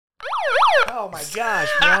Oh my gosh,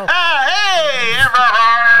 bro. Hey,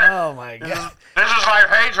 everyone. Oh my god. This is my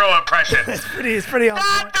Pedro impression. It's pretty on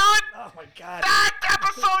Dude, point. Oh my god. that's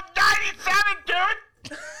episode 97, dude.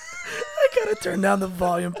 I gotta turn down the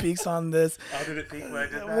volume peaks on this. How did it peak when I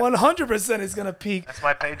did that? 100% is gonna peak. That's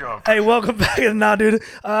my Pedro impression. Hey, welcome back to Nah Dude.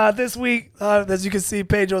 This week, as you can see,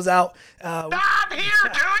 Pedro's out. I'm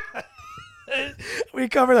here, dude. We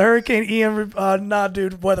cover the Hurricane Ian Nah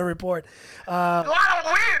Dude weather report. A lot of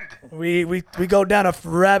wind. We go down a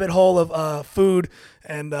rabbit hole of food,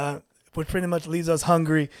 and which pretty much leaves us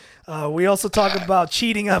hungry. We also talk about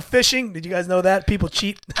cheating fishing. Did you guys know that people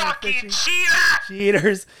cheat? Fucking fishing? cheater.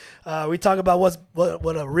 Cheaters. We talk about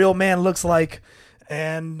what a real man looks like,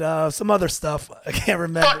 and some other stuff. I can't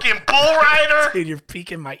remember. Fucking bull rider. Dude, you're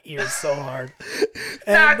peeking my ears so hard.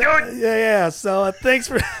 Nah, And, dude. yeah. So thanks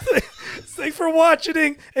for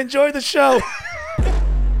watching. Enjoy the show.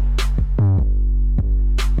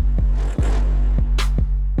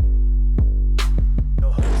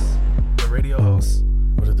 The radio host.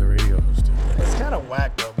 What did the radio host do? It's kind of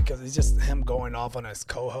whack though because it's just him going off on his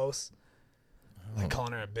co-host, like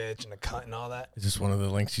calling her a bitch and a cunt and all that. Is this one of the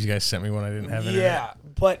links you guys sent me when I didn't have it? Yeah,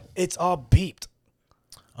 but it's all beeped.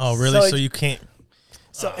 Oh, really? So So you can't.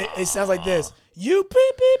 So it sounds like this. You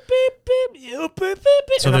beep beep beep beep. You beep beep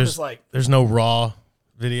beep. So And I'm there's just like, there's no raw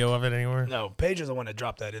video of it anywhere. no. Paige is the one that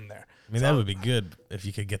dropped that in there. I mean, that would be good if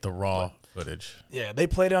you could get the raw footage. Yeah, they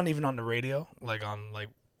played it even on the radio, like on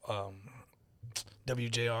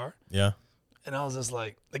WJR. Yeah. And I was just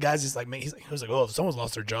like, the guy's just like, he was like, oh, someone's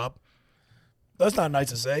lost their job. That's not nice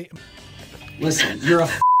to say. Listen, you're a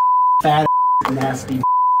fat nasty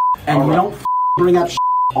and you don't bring up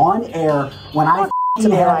on air when I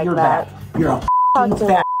have your back. You're a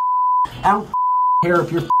fat. I don't care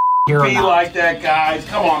if you're here or Be not. like that, guys.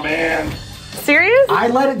 Come on, man. Serious? I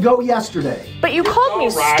let it go yesterday. But you called me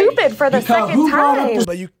alright. stupid for the Because second who brought up time.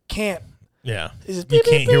 But you can't. Yeah. It's just You beep,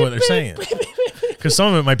 beep, can't hear what beep, they're saying beep, beep, beep, beep, beep. because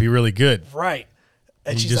some of it might be really good. Right.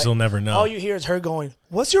 And You she's just like, will never know. all you hear is her going,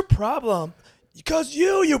 what's your problem? Because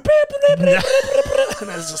you beep, beep, beep, beep, beep, beep. And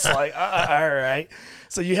it's just like, all right.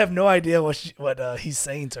 So you have no idea what he's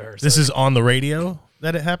saying to her. So This is on the radio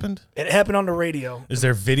that it happened. it happened on the radio. Is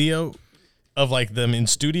there video of like them in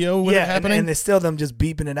studio when it Yeah, happening? and it's still them just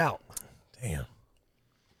beeping it out. Damn.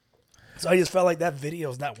 So I just felt like that video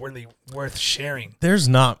is not really worth sharing. There's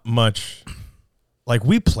not much. Like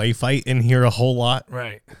we play fight in here a whole lot.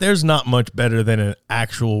 Right. There's not much better than an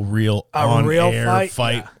actual real on real air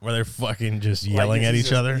fight? Yeah. where they're fucking just yelling at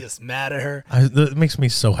each other. Just mad at her. That makes me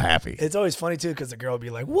so happy. It's always funny too because the girl would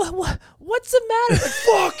be like, what's the matter? Like,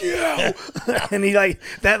 fuck you. And he like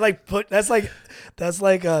that like that's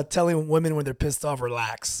like telling women when they're pissed off,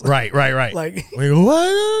 relax. Right. Like We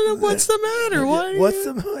go, what's the matter? Why? what's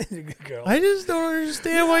the matter, girl? I just don't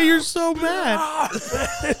understand why you're so mad.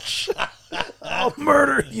 I'll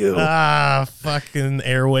murder you. Fucking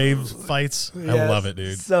airwave fights. I Yes. love it,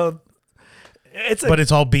 dude. So But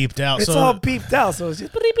it's all beeped out. it's so all beeped out. So it's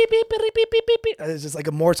just beep, beep, beep, beep, beep, beep, beep, beep. It's just like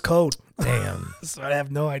a Morse code. damn. So I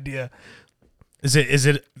have no idea. Is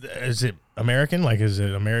it American? Like, is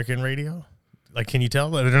it American radio? Like, can you tell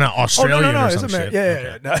that they're not Australian or some shit?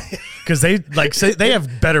 Yeah. No. Because they like say they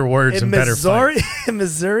have better words In and better Missouri, fights. in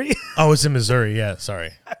Missouri. Oh, it's in Missouri. Yeah,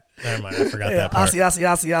 sorry. Never mind. I forgot Yeah, that part.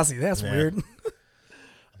 Aussie. That's Yeah. weird.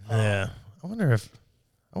 Yeah. I wonder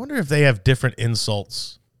if they have different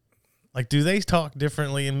insults. Like, do they talk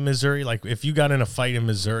differently in Missouri? Like, if you got in a fight in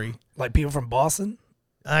Missouri, Like people from Boston.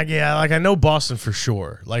 yeah, like I know Boston for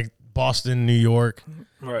sure. Like Boston, New York,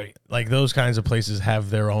 Right. like those kinds of places have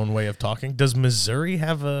their own way of talking. Does Missouri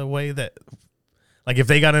have a way that, like, if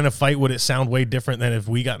they got in a fight, would it sound way different than if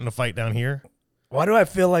we got in a fight down here? Why do I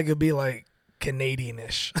feel like it'd be like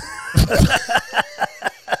Canadian-ish?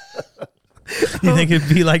 You think it'd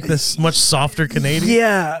be like this much softer Canadian?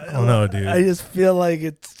 Yeah. I don't know, dude. I just feel like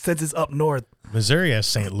since it's up north. Missouri has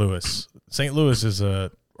St. Louis. St. Louis is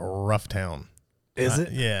a rough town. Is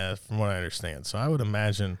it? Yeah, from what I understand. So I would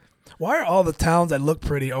imagine. Why are all the towns that look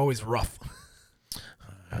pretty always rough?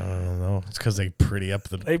 I don't know. It's because they pretty up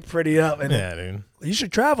the. They pretty up. And Yeah, dude. you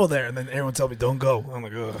should travel there. And then everyone tells me, don't go. I'm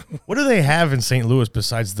like, ugh. What do they have in St. Louis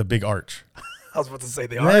besides the big arch? I was about to say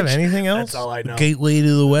the Do they have arch. anything else? That's all I know. Gateway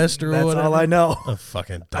to the West or That's whatever? all I know. A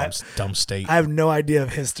fucking dumb state. I have no idea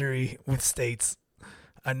of history with states.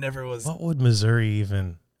 I never was. What would Missouri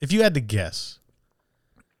even, if you had to guess,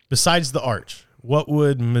 besides the arch, what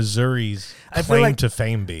would Missouri's I feel claim like- to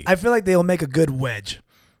fame be? I feel like they'll make a good wedge.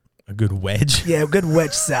 A good wedge? Yeah, a good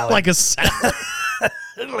wedge salad. Like a salad.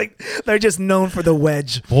 like they're just known for the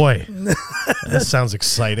wedge. Boy, that sounds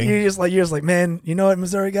exciting. You're just like, man, you know what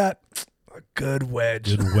Missouri got? A good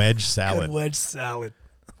wedge. Good wedge salad. Good wedge salad.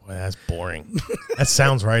 Boy, that's boring. That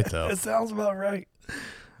sounds right though. That sounds about right.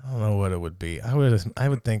 I don't know what it would be. I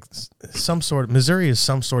would think some sort of Missouri is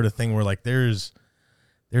some sort of thing where like there's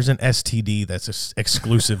an STD that's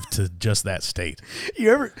exclusive to just that state. You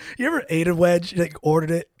ever ate a wedge? Like ordered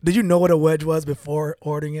it? Did you know what a wedge was before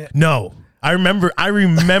ordering it? No, I remember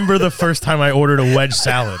the first time I ordered a wedge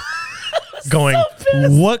salad. Going,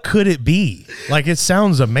 what could it be? Like it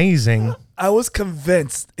sounds amazing. I was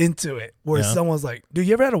convinced into it where Yeah. someone's like, "Dude,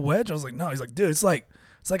 you ever had a wedge?" I was like, "No." He's like, "Dude, it's like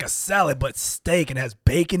a salad but steak and has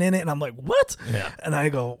bacon in it." And I'm like, "What?" Yeah. And I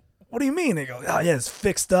go, "What do you mean?" They go, "Oh yeah, it's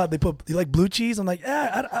fixed up. You like blue cheese?" I'm like,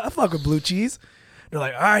 "Yeah, I fuck with blue cheese." They're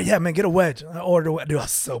like, "All right, yeah, man, get a wedge." I ordered a wedge. Dude, I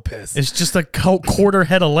was so pissed. It's just a quarter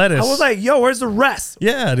head of lettuce. I was like, "Yo, where's the rest?"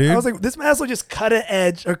 yeah, dude. I was like, "This man also just cut an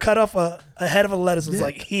edge or cut off a head of a lettuce." It was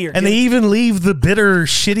like, "Here." and they even leave the bitter,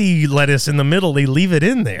 shitty lettuce in the middle. They leave it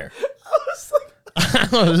in there.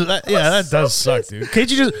 That does suck, dude. Can't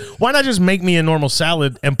you why not just make me a normal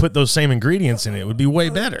salad and put those same ingredients in it? It would be way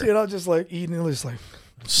better. Dude, I was just like eating it, just like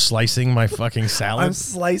Slicing my fucking salad. I'm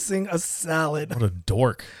slicing a salad. What a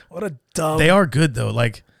dork. What a dumb. They are good though.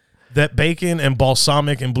 Like that bacon and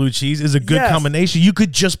balsamic and blue cheese is a good Yes. combination. You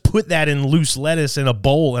could just put that in loose lettuce in a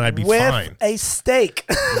bowl and I'd be with fine. a steak.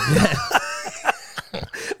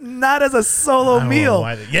 Not as a solo I don't know meal.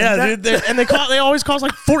 why dude. They always cost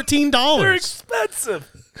like $14. They're expensive.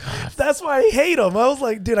 That's why I hate them. I was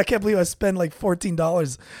like, dude, I can't believe I spent like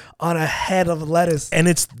 $14 on a head of lettuce. And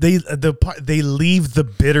it's they leave the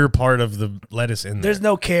bitter part of the lettuce in there. There's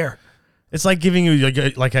no care. It's like giving you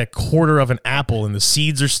like a quarter of an apple and the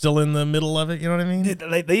seeds are still in the middle of it. You know what I mean?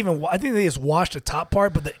 They even, I think they just washed the top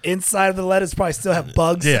part, but the inside of the lettuce probably still have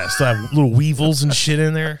bugs. Yeah, still have little weevils and shit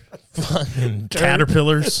in there. Fucking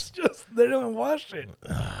caterpillars. It's just, they don't wash it.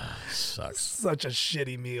 Sucks. Such a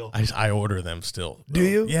shitty meal. I order them still. Do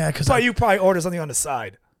you? Yeah, because you probably order something on the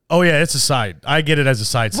side. oh yeah, it's a side. I get it as a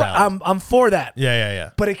side salad. I'm for that.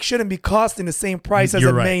 Yeah. But it shouldn't be costing the same price as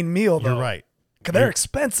You're a right. main meal, though. You're right. Because they're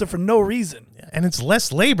expensive for no reason. And it's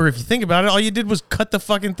less labor if you think about it. All you did was cut the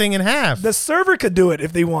fucking thing in half. The server could do it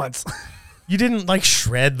if they want. You didn't like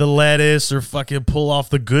shred the lettuce or fucking pull off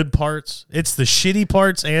the good parts. It's the shitty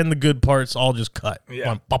parts and the good parts all just cut. Yeah.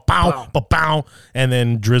 One, ba-pow, ba-pow, and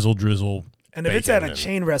then drizzle. And if it's bacon at a and-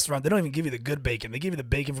 chain restaurant, they don't even give you the good bacon. They give you the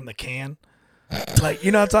bacon from the can. Like,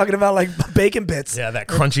 you know what I'm talking about? Like bacon bits. Yeah, that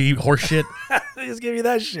crunchy horse shit. They just give you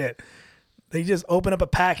that shit. They just open up a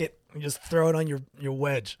packet and just throw it on your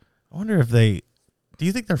wedge. I wonder if do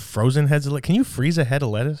you think they're frozen heads of lettuce? Can you freeze a head of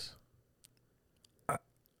lettuce?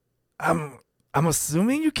 I'm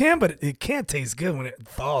assuming you can, but it can't taste good when it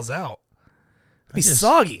thaws out. It'd be just-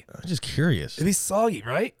 soggy. I'm just curious. It'd be soggy,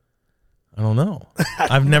 right? I don't know.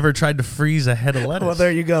 I've never tried to freeze a head of lettuce. Well,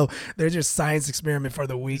 there you go. There's your science experiment for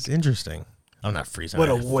the week. It's interesting. I'm not freezing. What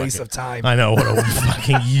a that waste fucking- of time. I know. What a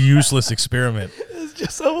fucking useless experiment. It's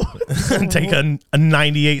just so. Take a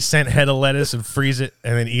 98-cent head of lettuce and freeze it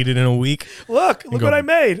and then eat it in a week. Look go- what I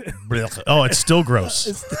made. Oh, it's still gross.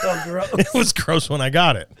 It's still gross. It was gross when I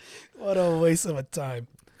got it. What a waste of a time.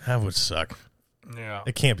 That would suck. Yeah.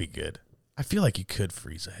 It can't be good. I feel like you could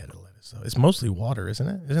freeze a head of lettuce, though. It's mostly water, isn't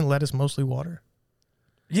it? Isn't lettuce mostly water?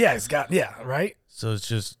 Yeah, right? So it's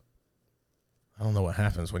just, I don't know what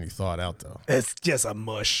happens when you thaw it out, though. It's just a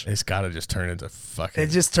mush. It's got to just turn into fucking. It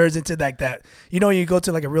just turns into like that. You know, you go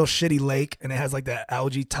to like a real shitty lake and it has like that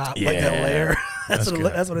algae top, like that Yeah. layer. That's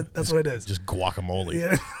good. That's what it is. Just guacamole.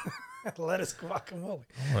 Yeah. Lettuce guacamole.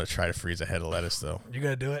 I want to try to freeze a head of lettuce, though. You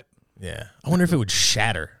gonna do it? Yeah. I wonder if it would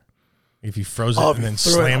shatter if you froze it Oh, and if you then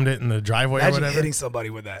threw it slammed it in the driveway or Imagine whatever. hitting somebody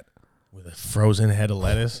with that. With a frozen head of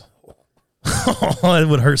lettuce. It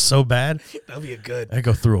would hurt so bad. That'd be a good. I'd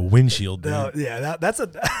go through a windshield, dude. No, yeah, that's a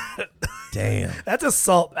Damn. that's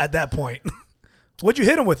assault at that point. What'd you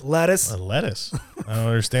hit him with? Lettuce. A lettuce. I don't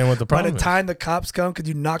understand what the By problem the is. time the cops come, because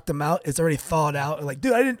you knocked them out, it's already thawed out. Like,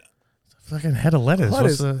 dude, I didn't. Fucking head of lettuce.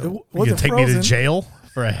 Lettuce. What's the, It you wasn't gonna take me to frozen. jail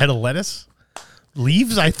for a head of lettuce?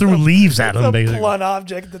 Leaves? I threw leaves at It's him, a basically. blunt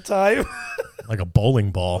object at the time. Like a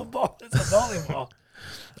bowling ball. It's a bowling ball.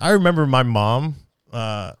 I remember my mom,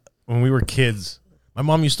 when we were kids, my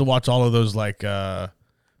mom used to watch all of those like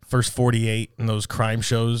First 48 and those crime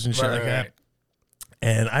shows and shit like that. Right.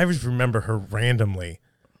 And I just remember her randomly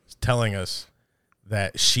telling us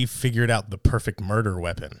that she figured out the perfect murder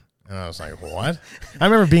weapon. And I was like, what? I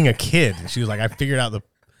remember being a kid. And she was like, I figured out and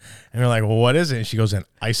we're like, well, what is it? And she goes, an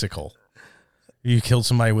icicle. You killed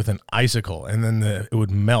somebody with an icicle, and then it would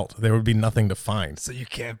melt. There would be nothing to find. So you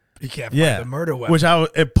can't find Yeah, the murder weapon. Which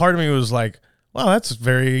part of me was like, well, that's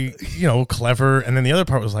very, clever. And then the other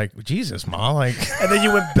part was like, Jesus, Ma, like, And then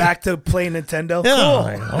you went back to playing Nintendo. yeah, Cool.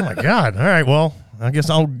 like, oh my God. All right, well, I guess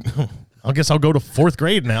I'll go to fourth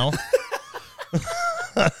grade now.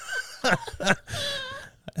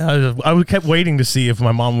 I kept waiting to see if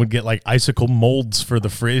my mom would get like icicle molds for the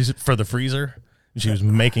freezer. She was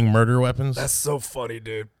making murder weapons. That's so funny,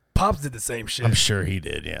 dude. Pops did the same shit. I'm sure he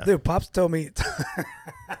did, yeah. Dude, Pops told me.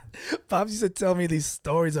 Pops used to tell me these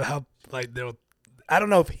stories of how like they'll. I don't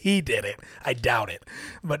know if he did it. I doubt it.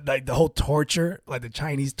 But like the whole torture, like the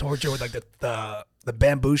Chinese torture with like the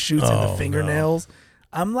bamboo shoots and the fingernails. No.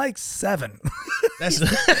 I'm like 7. That's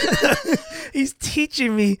He's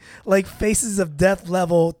teaching me like Faces of Death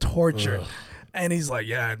level torture. And he's like,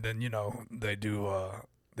 yeah, and then they do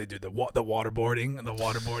the waterboarding and the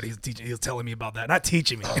waterboard. He's telling me about that. Not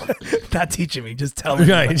teaching me. Just telling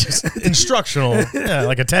me. Right, just instructional. Yeah,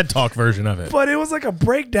 like a TED Talk version of it. But it was like a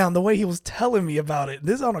breakdown the way he was telling me about it.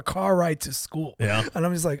 This is on a car ride to school. Yeah. And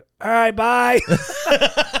I'm just like, all right, bye.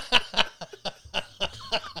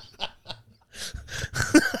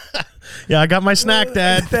 Yeah, I got my snack,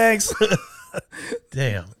 Dad. Thanks.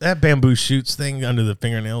 Damn, that bamboo shoots thing under the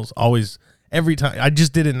fingernails always. Every time I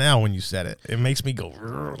just did it now when you said it, it makes me go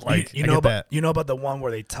like you know about the one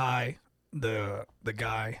where they tie the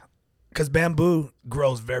guy because bamboo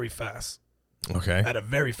grows very fast. Okay. At a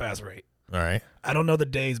very fast rate. All right. I don't know the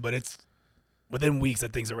days, but it's within weeks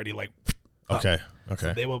that thing's already like. Okay. Up. Okay.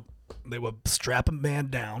 So they will strap a man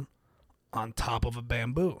down on top of a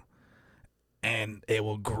bamboo, and it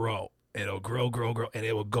will grow. It'll grow, and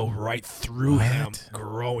it will go right through him,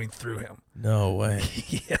 growing through him. No way.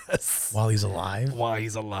 Yes. While he's alive? While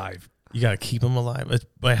he's alive. You got to keep him alive?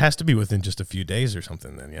 But it has to be within just a few days or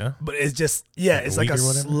something then, yeah? But it's just, it's like a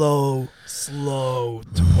slow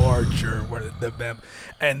torture where the bamboo.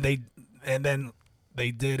 And then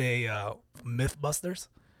they did a Mythbusters.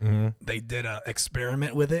 Mm-hmm. They did an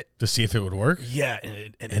experiment with it to see if it would work. Yeah, and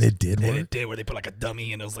it did work. And it did, where they put like a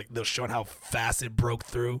dummy, and it was like they're showing how fast it broke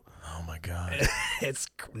through. Oh my God, it's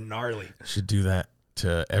gnarly. Should do that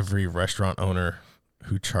to every restaurant owner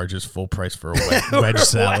who charges full price for a wedge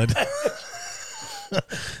salad.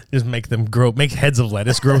 Just make heads of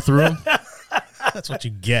lettuce grow through them. That's what you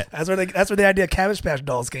get. That's where the idea of Cabbage Patch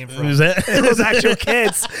Dolls came from. Was that? It was actual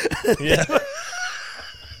kids. Yeah.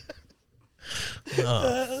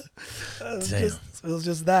 It was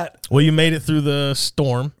just that. Well, you made it through the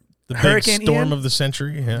storm, the Hurricane big storm Ian? of the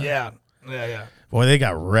century. Yeah. Boy, they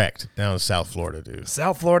got wrecked down in South Florida, dude.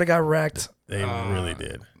 South Florida got wrecked. They really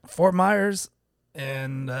did. Fort Myers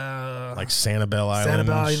and like Sanibel Island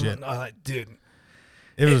and shit. Dude.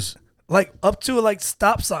 It was like up to a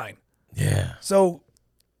stop sign. Yeah. So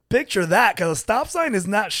picture that, because a stop sign is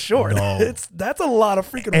not short. No. That's a lot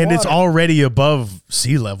of freaking and water. It's already above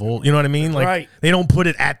sea level. You know what I mean? Like right. They don't put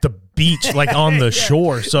it at the beach, like on the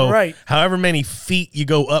shore. So right. however many feet you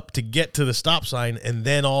go up to get to the stop sign, and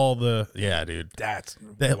then dude. That's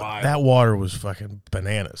wild. That water was fucking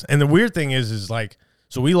bananas. And the weird thing is like,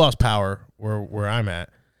 so we lost power where I'm at,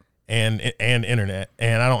 and internet,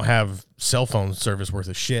 and I don't have cell phone service worth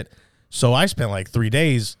of shit. So I spent like 3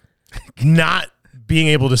 days not being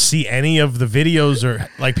able to see any of the videos, or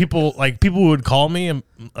people would call me and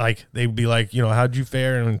like they'd be like, how'd you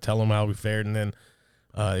fare, and tell them how we fared, and then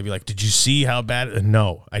they'd be like, did you see how bad?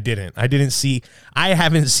 No, I didn't. I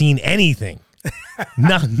haven't seen anything.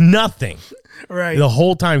 Nothing. Right. The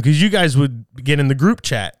whole time, because you guys would get in the group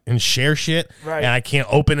chat and share shit, right. And I can't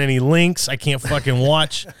open any links. I can't fucking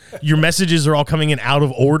watch. Your messages are all coming in out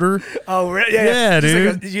of order. Oh, really? Yeah,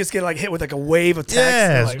 dude. You just get hit with a wave of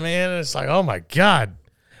text. Yes, man. It's like, oh my God.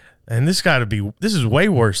 And this is way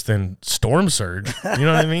worse than storm surge. You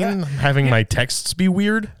know what I mean? Having my texts be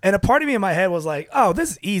weird. And a part of me in my head was like, oh,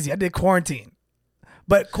 this is easy. I did quarantine.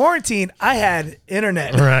 But quarantine, I had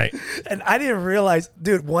internet. Right. And I didn't realize,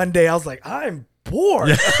 dude, one day I was like, I'm bored.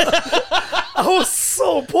 I was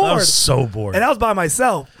so bored. And I was by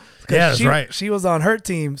myself. Yeah, that's right. She was on her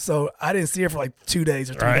team, so I didn't see her for like 2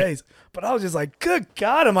 days or 3 days. But I was just like, good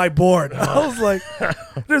God, am I bored? I was like,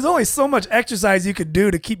 there's only so much exercise you could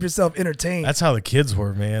do to keep yourself entertained. That's how the kids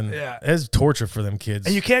were, man. Yeah. It's torture for them kids.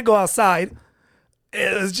 And you can't go outside.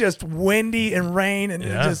 It was just windy and rain, and it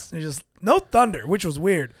just no thunder, which was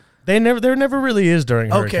weird. There never really is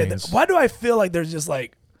during hurricanes. Why do I feel like there's just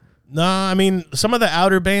like... Nah, I mean, some of the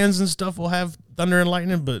outer bands and stuff will have thunder and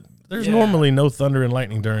lightning, but there's normally no thunder and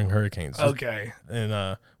lightning during hurricanes. Okay.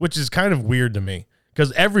 And which is kind of weird to me,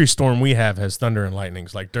 because every storm we have has thunder and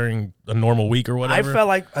lightnings, like during a normal week or whatever. I felt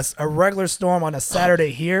like a regular storm on a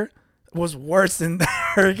Saturday here was worse than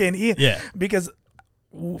Hurricane Ian. Yeah. Because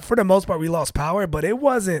for the most part, we lost power, but it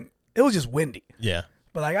wasn't it was just windy. Yeah.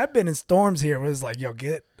 But like I've been in storms here where it's like, yo,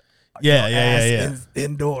 get Yeah.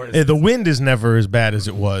 indoors. The wind is never as bad as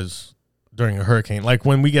it was during a hurricane. Like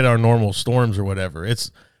when we get our normal storms or whatever,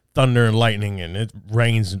 it's thunder and lightning and it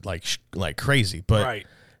rains like crazy. But Right.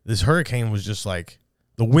 this hurricane was just like,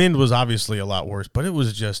 the wind was obviously a lot worse, but it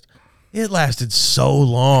was just, it lasted so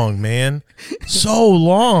long, man. So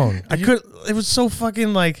long. It was so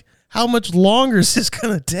fucking like, how much longer is this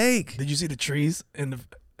going to take? Did you see the trees in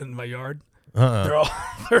my yard? Uh-uh.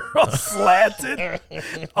 They're all slanted.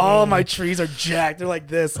 All my trees are jacked. They're like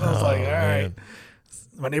this. I was like, all right. man.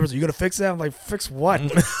 My neighbors, are you gonna fix that? I'm like, fix what?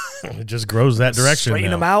 It just grows that direction.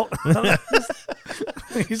 Straighten now. them out.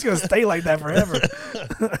 He's gonna stay like that forever.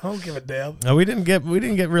 I don't give a damn. No, we didn't get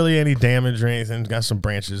really any damage or anything. Got some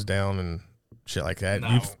branches down and shit like that. No.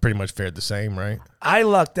 You've pretty much fared the same, right? I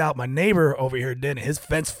lucked out. My neighbor over here didn't. His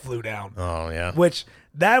fence flew down. Oh yeah. Which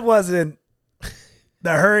that wasn't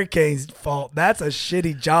the hurricane's fault. That's a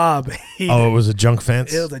shitty job. It was a junk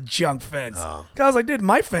fence. It was a junk fence. Oh. 'Cause I was like, dude,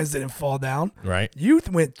 my fence didn't fall down. Right. You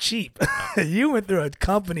went cheap. You went through a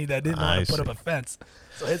company that didn't know how I to put up see. a fence.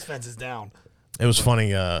 So his fence is down. It was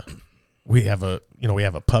funny. We have a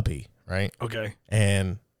puppy, right? Okay.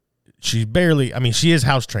 And she is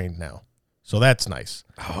house trained now, so that's nice.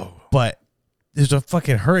 Oh. But there's a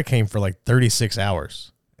fucking hurricane for like 36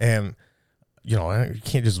 hours, and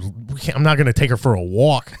I'm not gonna take her for a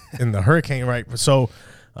walk in the hurricane, right? So,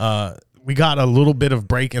 we got a little bit of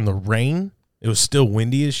break in the rain. It was still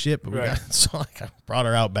windy as shit, but I brought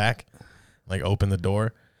her out back, like opened the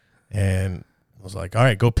door, and I was like, all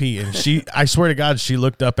right, go pee. And I swear to God, she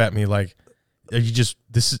looked up at me like, are you just,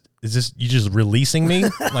 you just releasing me?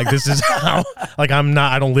 Like, this is how, like,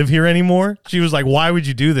 I don't live here anymore. She was like, why would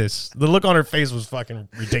you do this? The look on her face was fucking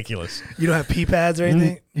ridiculous. You don't have pee pads or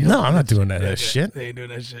anything? No, I'm not doing that shit. They ain't doing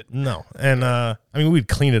that shit. No. And, we'd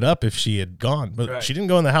clean it up if she had gone, but she didn't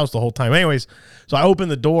go in the house the whole time. Anyways, so I opened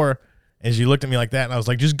the door and she looked at me like that. And I was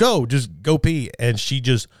like, just go pee. And she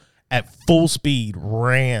just, at full speed,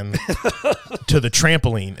 ran to the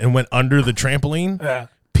trampoline and went under the trampoline,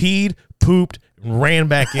 peed, pooped, ran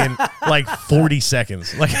back in like 40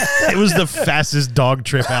 seconds. Like, it was the fastest dog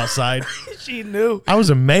trip outside. She knew. I was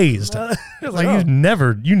amazed. Was Like, oh.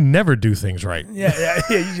 you never do things right. Yeah.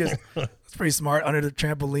 You just, it's pretty smart under the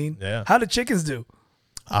trampoline. Yeah. How do chickens do?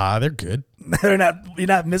 They're good. You're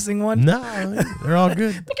not missing one? No, they're all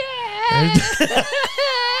good.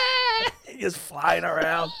 Just flying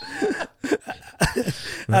around.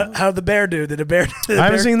 How'd the bear do? Did the bear? I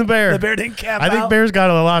haven't seen the bear. The bear didn't camp I think out? bears got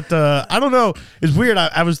a lot. I don't know. It's weird.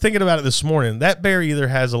 I was thinking about it this morning. That bear either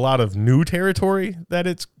has a lot of new territory that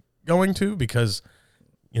it's going to because,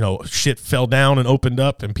 shit fell down and opened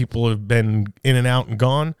up and people have been in and out and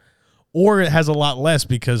gone, or it has a lot less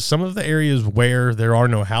because some of the areas where there are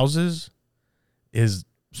no houses is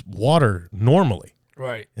water normally.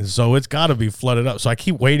 Right. And so it's got to be flooded up. So I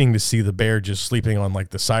keep waiting to see the bear just sleeping on like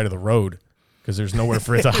the side of the road because there's nowhere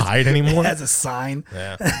for it to hide anymore. It has a sign.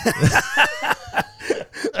 Yeah.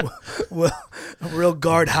 Well, a real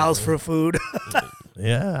guard house for food.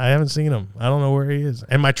 Yeah, I haven't seen him. I don't know where he is.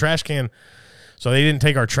 And my trash can. So they didn't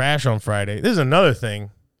take our trash on Friday. This is another thing.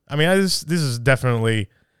 I mean, this is definitely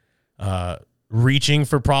reaching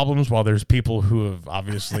for problems while there's people who have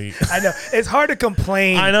obviously. I know it's hard to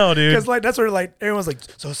complain. I know, dude. Because like that's where like everyone's like,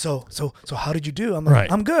 so how did you do? I'm like,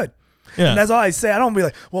 Right. I'm good. Yeah. And that's all I say. I don't be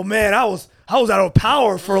like, well, man, I was out of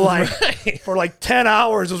power for like 10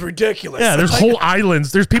 hours. It was ridiculous. Yeah, there's Like, whole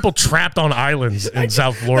islands. There's people trapped on islands in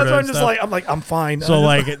South Florida. That's why I'm and just stuff. like, I'm fine. So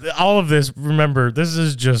like all of this, remember, this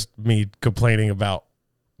is just me complaining about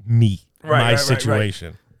me, my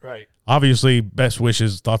situation. Right. Obviously, best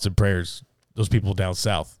wishes, thoughts, and prayers. Those people down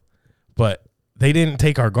south, but they didn't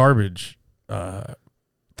take our garbage.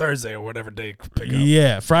 Thursday or whatever day pick up.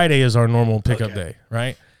 Yeah, Friday is our normal pickup day,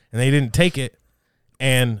 right? And they didn't take it,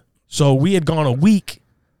 and so we had gone a week,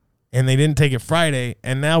 and they didn't take it Friday,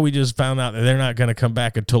 and now we just found out that they're not going to come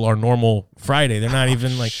back until our normal Friday. They're not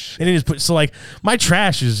even like they didn't just put. So like my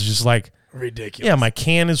trash is just like. Ridiculous. Yeah, my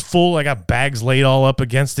can is full. I got bags laid all up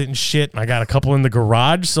against it and shit. I got a couple in the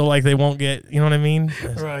garage, so like they won't get, you know what I mean?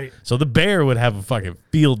 Right. So the bear would have a fucking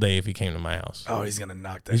field day if he came to my house. Oh, he's gonna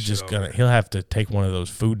knock that. He's shit just over. he'll have to take one of those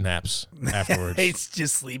food naps afterwards. He's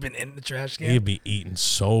just sleeping in the trash can. He'd be eating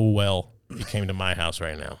so well if he came to my house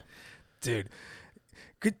right now. Dude,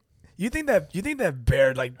 you think that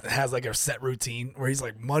bear like has like a set routine where he's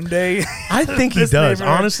like Monday? I think he this does,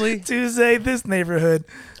 neighborhood, honestly. Tuesday, this neighborhood.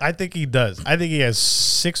 I think he does. I think he has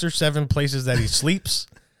 6 or 7 places that he sleeps,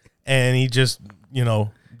 and he just,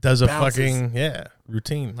 does a Bounces. fucking,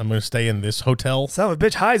 routine. I'm going to stay in this hotel. Son of a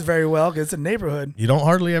bitch hides very well because it's a neighborhood. You don't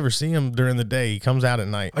hardly ever see him during the day. He comes out at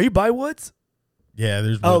night. Are you by woods? Yeah,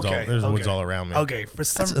 there's woods, Okay, there's woods okay. all around me. Okay, for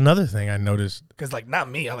some That's another thing I noticed. because like not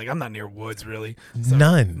me. I'm not near woods really. So,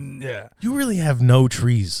 None. Yeah, You really have no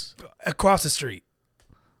trees across the street.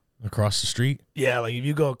 across the street. Yeah, like if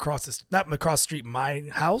you go across not across the street, my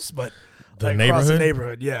house, but The like across the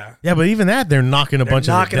neighborhood? neighborhood. Yeah, Yeah, but even that, they're knocking a they're bunch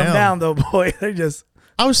knocking of it them down though, boy. They're just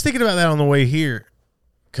I was thinking about that on the way here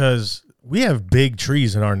because we have big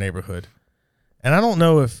trees in our neighborhood. And I don't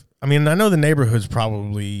know if, I know the neighborhood's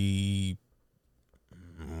probably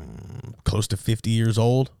close to 50 years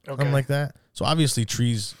old, something Okay. like that. So obviously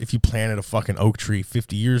trees, if you planted a fucking oak tree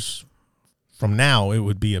 50 years from now, it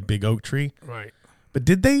would be a big oak tree. right. But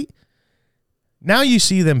did they, now you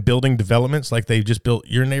see them building developments like they just built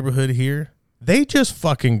your neighborhood here. They just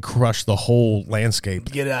fucking crushed the whole landscape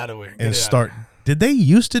Get it out of here. and start. Did they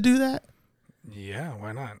used to do that? Yeah,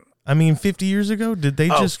 why not? 50 years ago, did they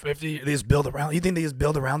just? 50. They just build around. You think they just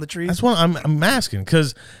build around the trees? That's what I'm asking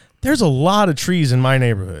because there's a lot of trees in my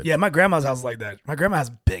neighborhood. Yeah, my grandma's house is like that. My grandma has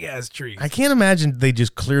big ass trees. I can't imagine they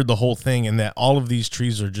just cleared the whole thing and that all of these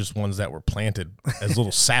trees are just ones that were planted as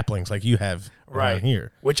little saplings like you have around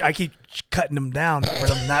here. Which I keep cutting them down for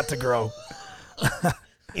them not to grow.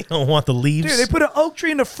 You don't want the leaves. Dude, they put an oak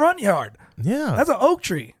tree in the front yard. Yeah. That's an oak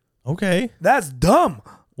tree. Okay. That's dumb.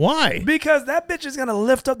 Why? Because that bitch is gonna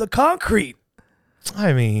lift up the concrete.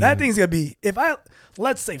 That thing's gonna be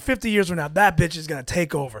let's say 50 years from now, that bitch is gonna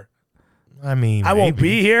take over. I won't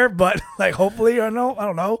be here, but like hopefully I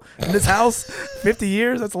don't know. In this house, 50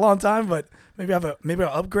 years, that's a long time, but maybe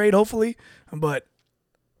I'll upgrade hopefully. But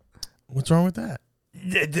What's wrong with that?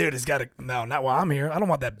 yeah, dude, it's gotta not while I'm here. I don't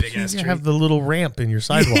want that big ass You tree. have the little ramp in your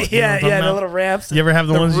sidewalk. You know what I'm talking the about? little ramps. You ever have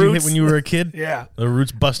the ones you hit roots. when you were a kid? Yeah. The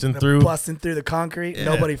roots busting through. Busting through the concrete. Yeah.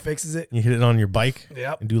 Nobody fixes it. You hit it on your bike.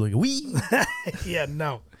 Yep. And do like a wee. Yeah,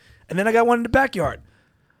 no. And then I got one in the backyard.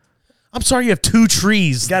 I'm sorry, you have two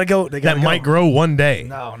trees Gotta go. They gotta that might go. grow one day.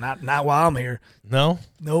 No, not while I'm here. No?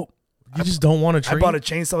 Nope. You just don't want a tree? I bought a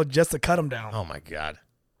chainsaw just to cut them down. Oh, my God.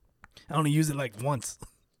 I only use it like once.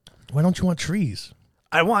 Why don't you want trees?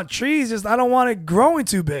 I want trees, just I don't want it growing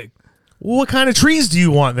too big. Well, what kind of trees do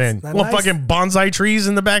you want then? not What, nice. fucking bonsai trees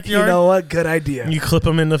in the backyard? You know what? Good idea. You clip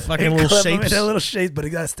them into fucking little Clip 'em shapes? into little shapes, but it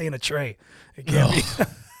gotta stay in a tray. It can't be.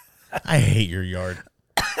 I hate your yard.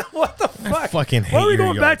 What the fuck? fucking hate Why are we your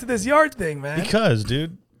going yard. back to this yard thing, man? Because,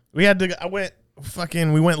 dude, we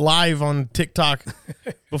went live on TikTok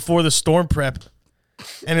before the storm prep,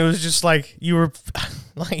 and it was just like you were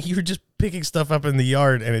just picking stuff up in the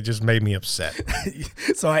yard, and it just made me upset.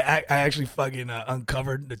 So I actually fucking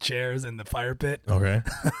uncovered the chairs in the fire pit. Okay,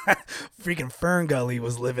 Freaking Fern Gully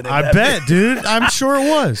was living in I that bet, dude. I'm sure it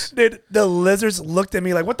was. Dude, the lizards looked at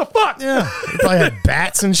me like, what the fuck? Yeah, it probably had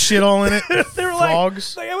bats and shit all in it. They were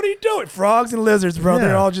Frogs. like, what are you doing? Frogs and lizards, bro. Yeah.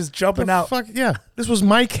 They're all just jumping The out. Fuck yeah! This was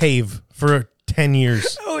my cave for 10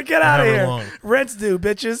 years. Oh, get out of However here. long. Rent's due,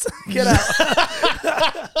 bitches. Get out.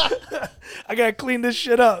 I gotta clean this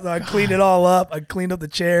shit up. So I cleaned it all up. I cleaned up the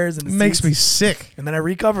chairs and the Makes seats, me sick. and then I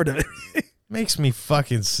recovered it. Makes me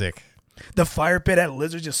fucking sick. The fire pit had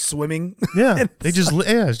lizards just swimming. Yeah, it's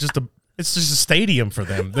just a stadium for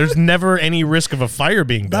them. There's never any risk of a fire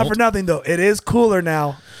being Not built. for nothing though. It is cooler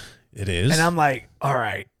now, It is. and I'm like, all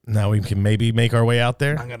right, Now we can maybe make our way out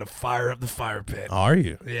there. I'm gonna fire up the fire pit. Are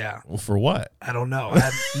you? Yeah. Well, for what? I don't know.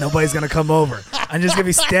 Nobody's gonna come over. I'm just gonna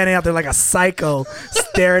be standing out there like a psycho,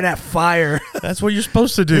 staring at fire. That's what you're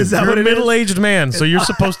supposed to do. Is that You're what a it is? middle-aged man, so you're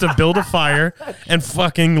supposed to build a fire and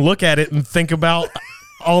fucking look at it and think about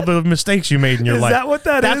all the mistakes you made in your Is life. that what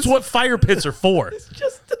that That's is? what fire pits are for.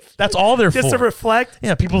 That's all they're Just for. to reflect.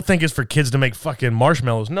 Yeah, people think it's for kids to make fucking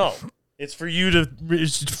marshmallows. No, it's for you to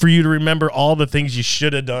remember all the things you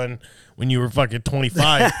should have done when you were fucking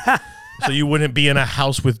 25, so you wouldn't be in a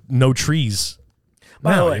house with no trees.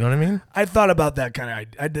 By the No, way, you know what I mean? I thought about that kind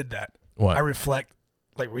of. I did that. What? I reflect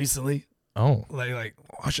like recently, Oh, like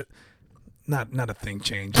I should. Not a thing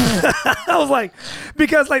changed. I was like,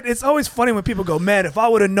 because like it's always funny when people go, man, if I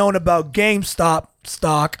would have known about GameStop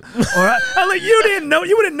stock, or I'm like, you didn't know,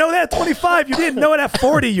 you wouldn't know that at 25, you didn't know it at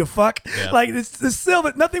 40, you fuck. Yeah. Like it's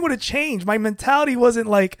still, nothing would have changed. My mentality wasn't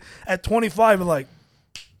like at 25 and like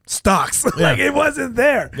stocks, like it wasn't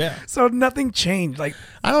there. Yeah. So nothing changed. Like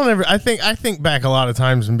I think back a lot of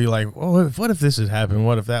times and be like, well, what if this had happened?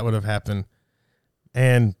 What if that would have happened?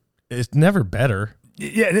 And it's never better.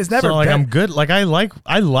 yeah, it's never. So like been- I'm good. Like I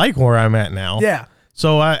like where I'm at now. Yeah.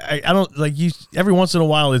 So I don't like you. Every once in a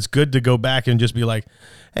while, it's good to go back and just be like,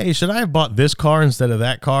 hey, should I have bought this car instead of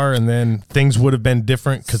that car? And then things would have been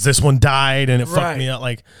different because this one died and it fucked me up.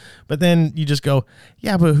 Like, but then you just go,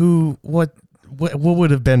 yeah, but what would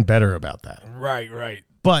have been better about that? Right.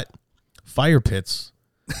 But fire pits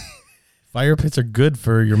are good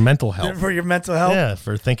for your mental health. For your mental health? Yeah,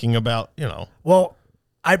 for thinking about, Well,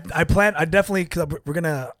 I definitely, because we're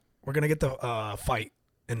gonna get the fight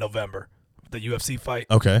in November, the UFC fight.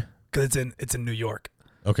 Okay. Because it's in New York.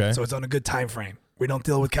 Okay. So it's on a good time frame. We don't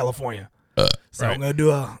deal with California. So right. I'm gonna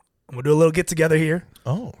do a little get together here.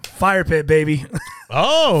 Oh. Fire pit, baby.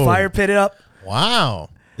 Oh. Fire pit it up. Wow.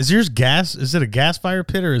 Is yours gas? Is it a gas fire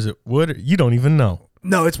pit or is it wood? You don't even know.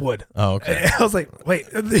 No, it's wood. Oh, okay. I was like, wait,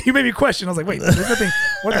 you made me question. I was like, wait, there's nothing.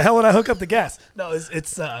 What the hell would I hook up the gas? No, it's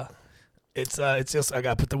just I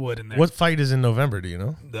gotta put the wood in there. What fight is in November? Do you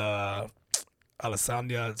know? The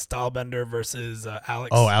Alessandra Stylebender versus Alex.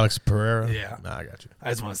 Oh, Alex Pereira. Yeah. Nah, I got you. I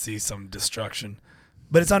just want to see some destruction.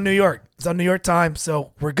 But it's on New York. It's on New York time,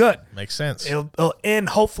 so we're good. Makes sense. It'll end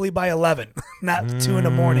hopefully by 11, not 2 in the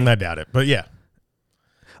morning. I doubt it, but yeah.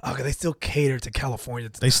 Oh, 'cause they still cater to California.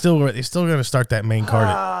 They still going to start that main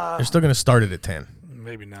card. They're still going to start it at 10.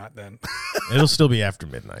 Maybe not then. It'll still be after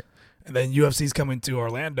midnight. And then UFC's coming to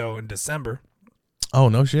Orlando in December. Oh,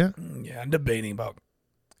 no shit? Yeah, I'm debating about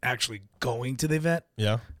actually going to the event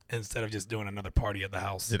Yeah. instead of just doing another party at the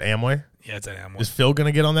house. Is it Amway? Yeah, it's at Amway. Is Phil going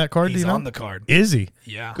to get on that card? He's do you know? on the card. Is he?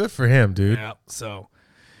 Yeah. Good for him, dude. Yeah. So,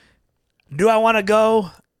 do I want to go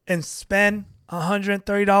and spend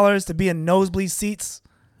 $130 to be in nosebleed seats?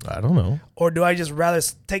 I don't know. Or do I just rather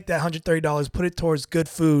take that $130, put it towards good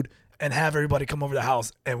food, and have everybody come over to the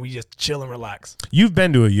house and we just chill and relax? You've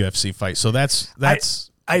been to a UFC fight, so that's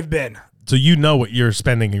I've been. so you know what you're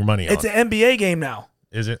spending your money on. It's an NBA game now.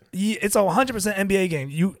 Is it? It's a 100% NBA game.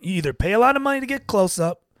 You either pay a lot of money to get close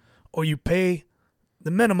up, or you pay the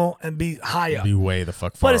minimal and be high up. Be way the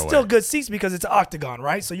fuck far But it's away. still good seats because it's an octagon,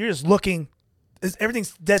 right? So you're just looking.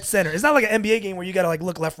 Everything's dead center. It's not like an NBA game where you got to like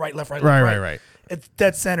look left, right, left, right, left, Right. It's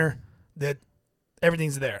dead center. That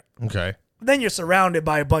everything's there. Okay. Then you're surrounded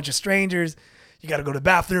by a bunch of strangers. You got to go to the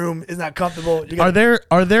bathroom. It's not comfortable. Are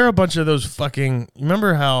there a bunch of those fucking?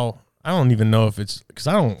 Remember how I don't even know if it's because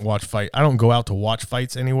I don't watch fight. I don't go out to watch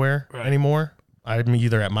fights anywhere anymore. I'm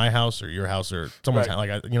either at my house or your house or someone's house.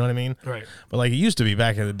 Like you know what I mean? Right. But like it used to be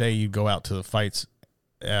back in the day, you'd go out to the fights,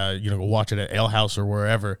 go watch it at Ale House or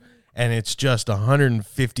wherever, and it's just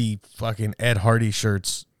 150 fucking Ed Hardy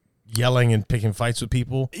shirts yelling and picking fights with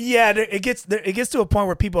people. Yeah, it gets to a point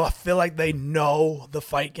where people feel like they know the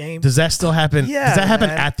fight game. Does that still happen? Yeah, Does that happen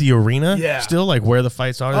man. at the arena? Yeah. Still, like where the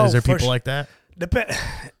fights are? Oh, Is there for people sure. like that?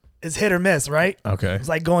 It's hit or miss, right? Okay. It's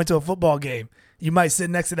like going to a football game. You might sit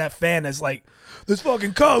next to that fan that's like, this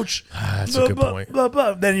fucking coach. That's a good point. Blah,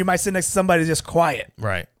 blah. Then you might sit next to somebody that's just quiet.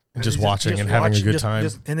 Right. And Just he's watching just and having a watching, good just- time.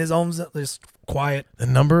 Just in his own, just quiet. The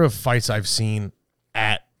number of fights I've seen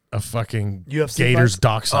at a fucking UFC Gators fights?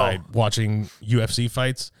 dockside Oh. watching UFC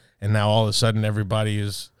fights, and now all of a sudden everybody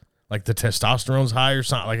is like the testosterone's high or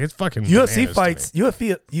something. Like it's fucking UFC bananas fights, to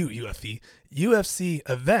me. UFC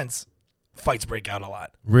events, fights break out a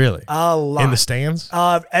lot. Really? A lot. In the stands?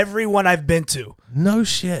 Every one I've been to. No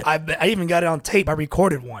shit. I even got it on tape. I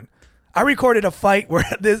recorded one. I recorded a fight where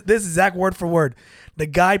this exact word for word. The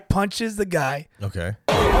guy punches the guy. Okay.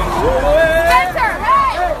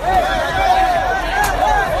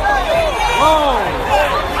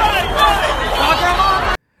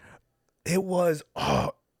 It was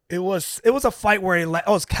a fight where it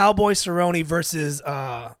was Cowboy Cerrone versus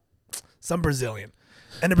some Brazilian,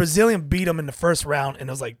 and the Brazilian beat him in the first round, and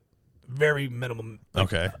it was like very minimum,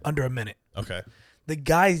 like Okay. under a minute. Okay. The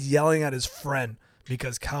guy's yelling at his friend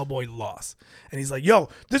because Cowboy lost, and he's like, "Yo,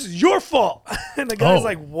 this is your fault," and the guy's Oh.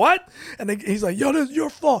 like, "What?" And he's like, "Yo, this is your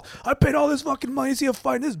fault. I paid all this fucking money to see a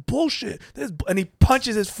fight. This is bullshit." And he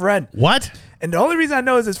punches his friend. What? And the only reason I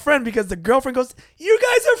know is his friend because the girlfriend goes, "You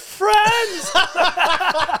guys are friends."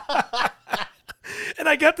 And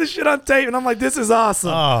I got this shit on tape, and I'm like, "This is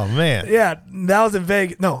awesome." Oh man. Yeah, that was in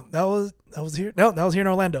Vegas. No, that was here. No, that was here in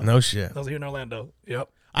Orlando. No shit. That was here in Orlando. Yep.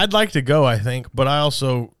 I'd like to go, I think, but I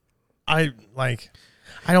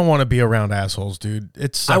don't want to be around assholes, dude.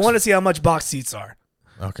 I want to see how much box seats are.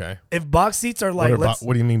 Okay. If box seats are like,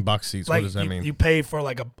 What do you mean box seats? like What does that you, mean? you pay for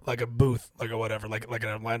like a booth, like a whatever, like an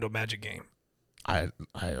Orlando Magic game, Like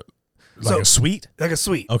So- a suite? like a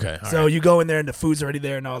suite. Okay. all So right. you go in there and the food's already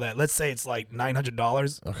there and all that. Let's say it's like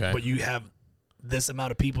 $900. Okay. But you have this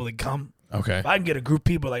amount of people that come. Okay. If I can get a group of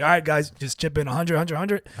people like, all right, guys, just chip in 100.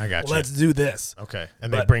 I got you. Let's do this. Okay.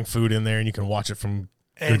 And they But- bring food in there and you can watch it from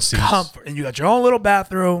and Good seats. comfort. And you got your own little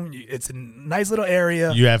bathroom. It's a nice little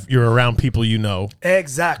area. You're around people you know.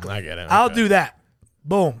 Exactly. I get it. I'll Okay. do that.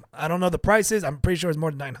 Boom. I don't know the prices. I'm pretty sure it's more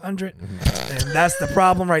than 900, and that's the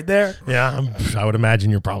problem right there. Yeah, I would imagine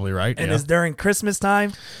you're probably right. And yeah. it's during Christmas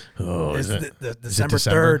time. Oh, It's is it? the Is it December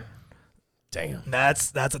December? 3rd. Damn.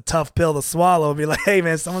 That's a tough pill to swallow. Be like, hey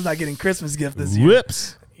man, someone's not getting Christmas gift this year.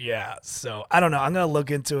 Whoops. Yeah. So I don't know. I'm gonna look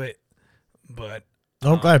into it, but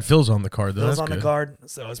I'm glad Phil's on the card though. Phil's That's on good. the card,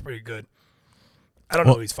 so it's pretty good. I don't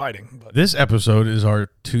know Well, who he's fighting, but This episode is our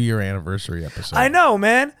 2-year anniversary episode. I know,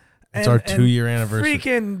 man. It's our 2-year anniversary.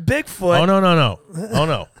 Freaking Bigfoot. Oh no. Oh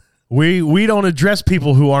no. We don't address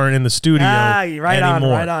people who aren't in the studio right on,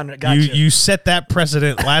 anymore. right on. Gotcha. You set that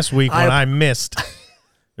precedent last week when I missed,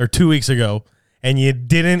 or 2 weeks ago, and you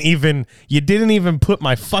didn't even put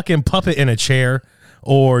my fucking puppet in a chair,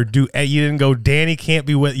 or you didn't go. Danny can't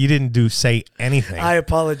be with. You didn't say anything. I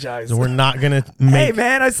apologize. So we're not gonna make. Hey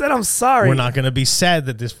man, I said I'm sorry. We're not gonna be sad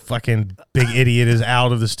that this fucking big idiot is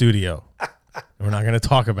out of the studio. We're not gonna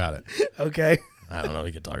talk about it. Okay. I don't know.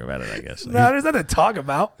 We could talk about it, I guess. No, there's nothing to talk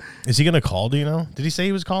about. Is he gonna call? Do you know? Did he say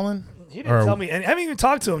he was calling? He didn't tell me. And I haven't even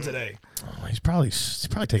talked to him today. Oh, he's probably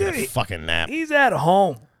taking Dude, a fucking nap. He's at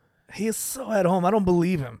home. He is so at home. I don't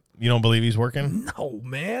believe him. You don't believe he's working? No,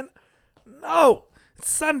 man. No.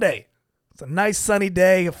 It's Sunday. It's a nice sunny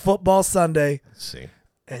day, a football Sunday. Let's see.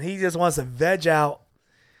 And he just wants to veg out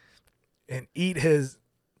and eat his,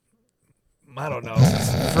 I don't know,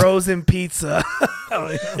 frozen pizza. I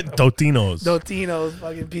don't even know. Totino's. Totino's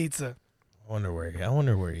fucking pizza. I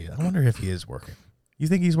wonder if he is working. You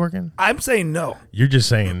think he's working? I'm saying no. You're just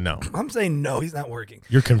saying no. I'm saying no, he's not working.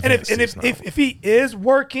 You're convinced. And if he is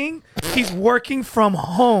working, he's working from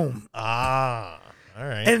home. All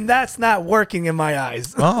right. And that's not working in my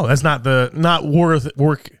eyes. Oh, that's not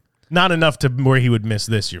enough to where he would miss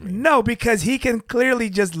this. You mean? No, because he can clearly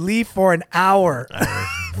just leave for an hour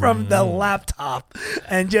from the laptop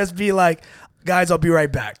and just be like, guys, I'll be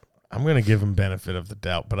right back. I'm gonna give him benefit of the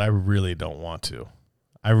doubt, but I really don't want to.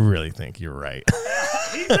 I really think you're right.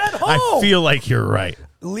 He's at home. I feel like you're right.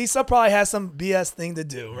 Lisa probably has some BS thing to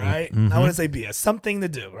do, right? Mm-hmm. I wouldn't say BS, something to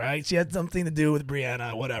do, right? She had something to do with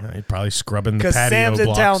Brianna, whatever. He's probably scrubbing the Because patio Sam's in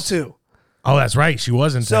blocks. town too. Oh, that's right. She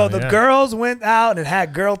was in So town. the yeah. girls went out and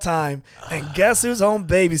had girl time, and guess who's home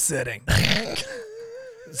babysitting?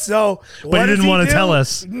 So, But he didn't want to tell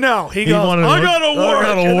us. No, he He goes, wanted to I work. gotta work. I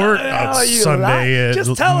gotta work And on oh, you Sunday lie. at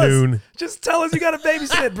Just tell noon. us. Just tell us you got to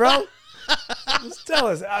babysit, bro. Just tell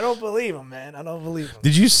us. I don't believe him, man. I don't believe him.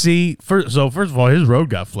 Did you see? First of all, his road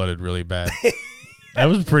got flooded really bad. That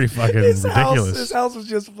was pretty fucking His ridiculous. house was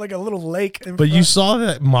just like a little lake. But you saw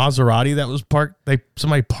that Maserati that was parked?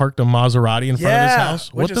 Somebody parked a Maserati in front of his Yeah,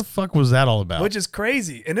 house. which What the is- fuck was that all about? which is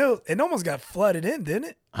crazy. And it almost got flooded in, didn't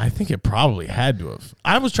it? I think it probably had to have.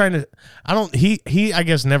 I was trying to. He I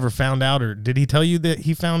guess never found out, or did he tell you that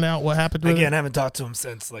he found out what happened to him? Again, I haven't talked to him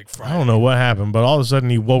since like Friday. I don't know what happened, but all of a sudden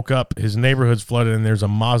he woke up. His neighborhood's flooded, and there's a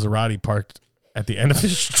Maserati parked at the end of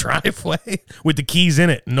his driveway with the keys in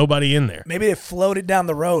it. Nobody in there. Maybe it floated down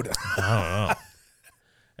the road.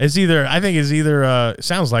 It's either. I think it's either. It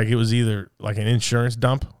sounds like it was either like an insurance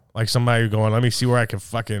dump, like somebody going, "Let me see where I can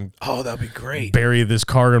fucking Oh, that'd be great. bury this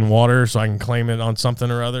car in water so I can claim it on something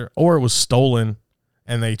or other," or it was stolen,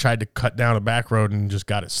 and they tried to cut down a back road and just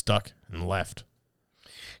got it stuck and left.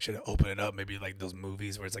 Should have opened it up. Maybe like those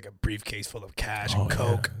movies where it's like a briefcase full of cash and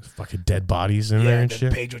coke. Yeah. Fucking dead bodies in Yeah, there and and then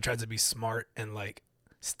shit. Pedro tries to be smart and like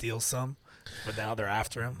steal some, but now they're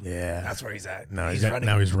after him. Yeah. That's where he's at. Now he's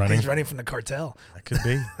running. He's running from the cartel. That could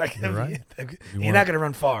be. Like, You're right. He's not going to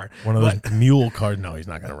run far. One of but those mule cars. No, he's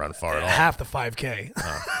not going to run far at all. half the 5K.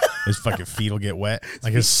 His fucking feet will get wet.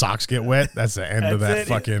 Like his socks get wet. That's the end of that That's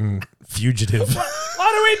it. fucking fugitive.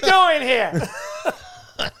 What are we doing here?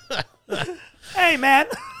 Hey, man.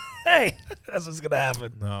 Hey, that's what's gonna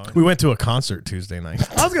happen. No. We went to a concert Tuesday night.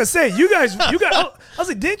 I was gonna say, you guys. I was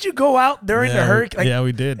like, didn't you go out during the hurricane? Like, yeah,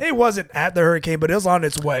 we did. It wasn't at the hurricane, but it was on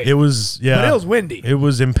its way. It was, yeah. But it was windy. It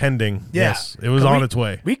was impending. Yeah. Yes. It was on its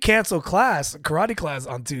way. We canceled karate class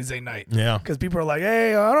on Tuesday night. Yeah. Because people are like,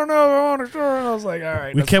 hey, I don't know, I want to tour. And I was like, all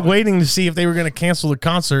right. We that's kept fine. waiting to see if they were going to cancel the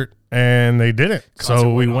concert, and they didn't. Concert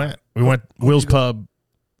So we went on. went. We went Will's you go? Pub.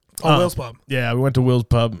 Oh, Will's Pub. Yeah, we went to Will's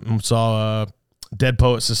Pub and saw Dead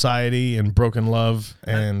Poet Society and Broken Love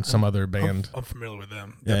and some other band. I'm familiar with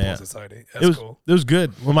them. Yeah, Dead yeah. Poet Society. That's It was cool. It was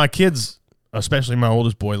good. Well, my kids, especially my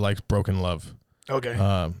oldest boy, likes Broken Love. Okay.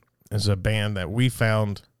 It's a band that we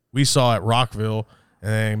saw at Rockville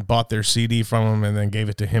and then bought their CD from him and then gave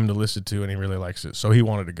it to him to listen to, and he really likes it. So he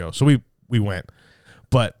wanted to go. So we went.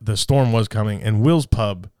 But the storm was coming, and Will's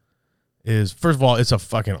Pub is, first of all, it's a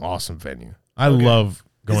fucking awesome venue. I love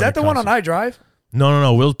going Is that to the one on concerts. iDrive?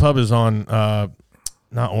 No. Will's Pub is on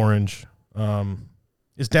not Orange.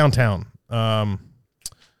 It's downtown.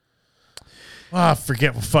 I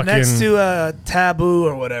forget what fucking Next to Taboo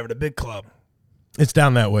or whatever, the big club. it's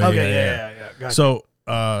down that way. Okay, yeah. yeah. Gotcha. So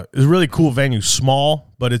it's a really cool venue,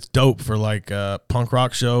 small, but it's dope for like a punk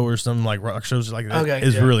rock show or something like rock shows like that. Okay,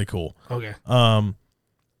 It's yeah. really cool. Okay.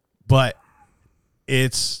 But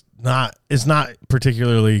it's not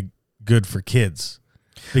particularly good for kids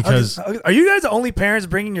because Are you guys the only parents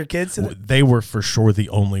bringing your kids to they were for sure the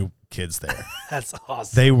only kids there. That's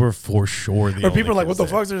awesome. They were for sure the Or only people are like, kids what the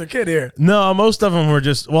there. fuck's there's a kid here? No, most of them were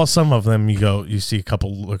just, well, some of them you see a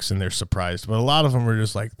couple looks and they're surprised, but a lot of them were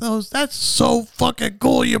just like, that's so fucking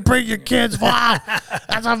cool. You bring your kids. Wow.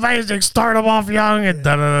 That's amazing. Start them off young and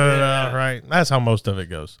da-da-da-da-da, right? That's how most of it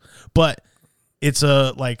goes. But it's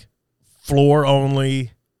a like floor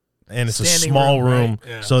only and it's Standing a small room, room. right?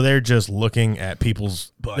 Yeah. So they're just looking at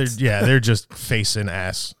people's, Butts. they're just facing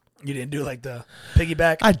ass. You didn't do like the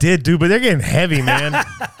piggyback? I did, dude, but they're getting heavy, man.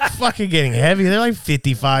 Fucking getting heavy. They're like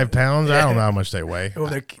 55 pounds. I don't know how much they weigh. Or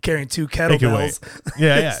they're carrying 2 They can weigh. kettlebells.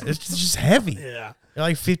 Yeah. It's just heavy. Yeah. They're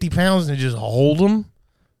like 50 pounds and they just hold them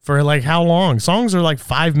for like how long? Songs are like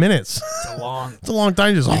 5 minutes. It's a long. It's a long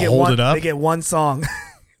time to just They get hold one, it up. They get one song.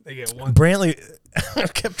 They get one. Brantley, I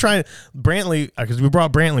kept trying. Brantley, because we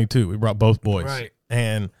brought Brantley too. We brought both boys. Right.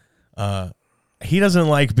 And he doesn't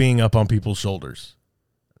like being up on people's shoulders.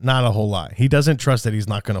 Not a whole lot. He doesn't trust that he's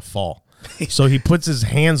not going to fall. So he puts his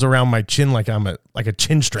hands around my chin like I'm like a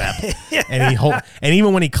chin strap. And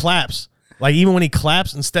even when he claps,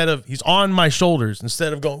 instead of he's on my shoulders,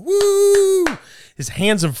 instead of going woo, his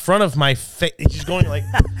hands in front of my face. He's just going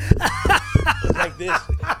like this,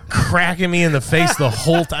 cracking me in the face the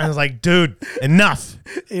whole time. I was like, dude, enough.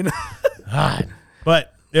 You know? God.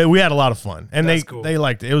 But we had a lot of fun, and That's cool. they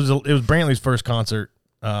liked it. It was Brantley's first concert.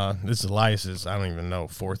 This is Elias's, I don't even know,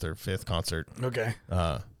 4th or 5th concert. Okay.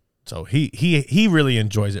 So he really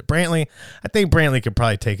enjoys it. Brantley, I think Brantley could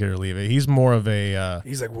probably take it or leave it. He's more of a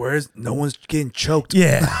He's like, no one's getting choked.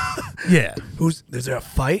 yeah. Is there a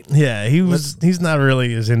fight? Yeah, he's not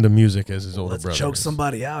really as into music as his older Let's brother. choke is.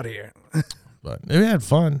 somebody out here. But we had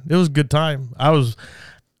fun. It was a good time. I was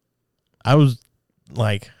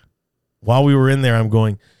like, while we were in there, I'm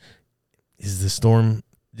going, is the storm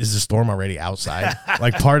already outside?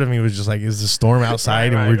 Like, part of me was just like, is the storm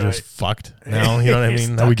outside and we're just fucked now? You know what I You're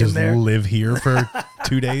mean? Now we stuck in just there. live here for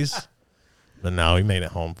 2 days. But no, we made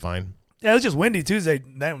it home fine. Yeah, it was just windy Tuesday.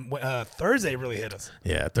 Then Thursday really hit us.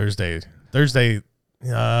 Yeah, Thursday.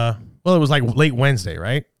 Well, it was like late Wednesday,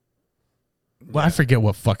 right? Well, I forget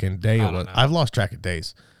what fucking day it was. know. I've lost track of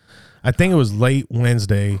days. I think it was late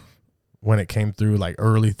Wednesday when it came through, like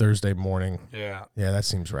early Thursday morning. Yeah. Yeah, that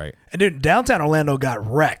seems right. And dude, downtown Orlando got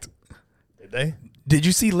wrecked. Did they? Did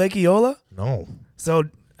you see Lake Eola? No. So,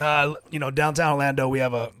 downtown Orlando, we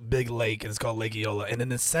have a big lake, and it's called Lake Eola. And in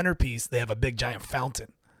the centerpiece, they have a big giant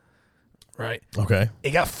fountain, right? Okay.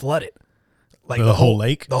 It got flooded. Like The whole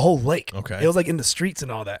lake? The whole lake. Okay. It was like in the streets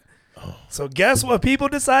and all that. So guess what people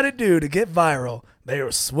decided to do to get viral? They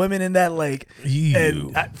were swimming in that lake. Ew.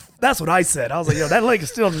 And that's what I said. I was like, yo, that lake is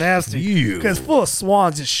still nasty. Ew. Because it's full of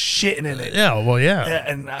swans just shitting in it. Yeah, well, yeah.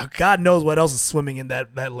 And God knows what else is swimming in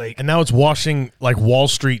that lake. And now it's washing like Wall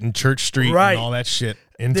Street and Church Street Right. and all that shit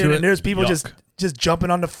into Dude, it. and there's people Yuck. just jumping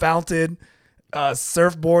on the fountain,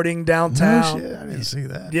 surfboarding downtown. No shit, I didn't see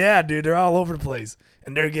that. Yeah, dude, they're all over the place.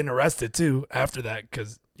 And they're getting arrested too after that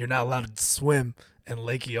because you're not allowed to swim in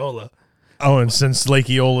Lake Eola. Oh, and since Lake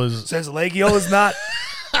Eola's Since Lake Eola's not,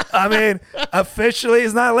 I mean, officially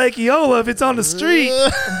it's not Lake Eola if it's on the street.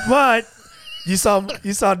 But you saw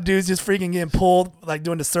dudes just freaking getting pulled, like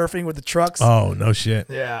doing the surfing with the trucks. Oh, no shit.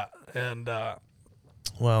 Yeah, and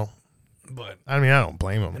Well, but I mean, I don't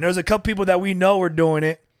blame them. and there's a couple people that we know are doing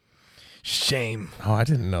it. Shame. Oh, I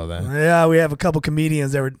didn't know that. Yeah, we have a couple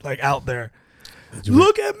comedians that were like out there. you-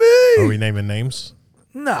 Look at me. Are we naming names?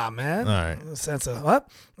 Nah, man. All right. No sense of what?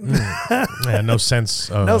 Yeah, no sense.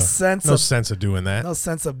 No sense No of- sense of doing that. No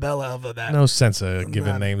sense of Bella of that. No sense of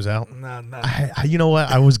giving Nah. names out. Nah. You know what?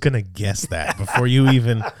 I was gonna guess that before you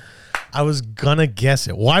even. I was gonna guess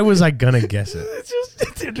it. Why was I gonna guess it? It's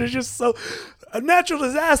just they're just so a natural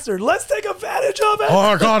disaster. Let's take advantage of it. Oh,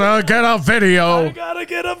 I gotta get a I video gotta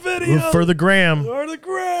get a video for the gram. for the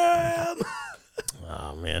gram.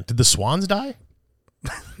 Oh man, did the swans die?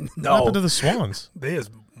 What No, happened to the swans? they just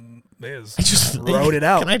I just wrote it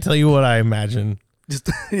out. Can I tell you what I imagine? Just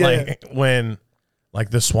yeah, Like when, like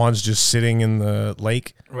the swans just sitting in the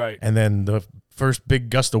lake, right. and then the first big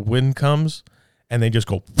gust of wind comes, and they just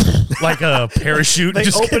go like a parachute. They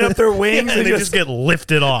just open up their wings and and they just- just get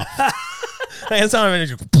lifted off. Hands on, and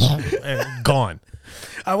just and gone.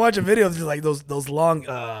 I watch a video of like those long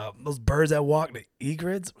those birds that walk, the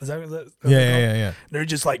egrets. Is that what that? Yeah. They're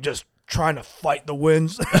just trying to fight the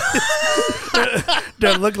winds.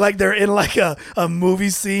 They look like they're in like a movie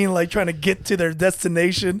scene, like trying to get to their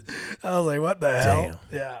destination. I was like, what the hell?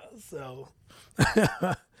 Yeah. So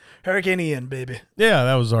Hurricane Ian, baby. Yeah,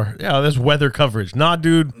 that's weather coverage. Nah,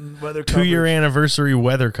 dude. Weather 2-year coverage. anniversary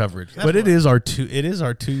weather coverage. But it is our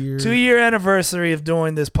 2-year 2-year anniversry of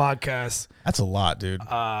doing this podcast. That's a lot, dude.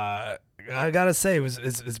 I gotta say,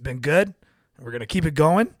 it's been good. We're gonna keep it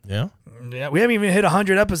going. Yeah. Yeah, we haven't even hit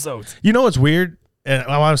 100 episodes. You know what's weird? And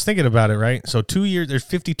I was thinking about it, right? So 2 years, there's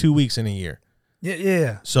 52 weeks in a year.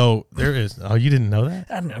 Yeah. So there is. Oh, you didn't know that?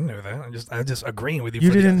 I knew that. I'm just agreeing with you. You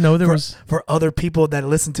didn't know there was for other people that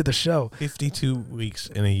listen to the show. 52 weeks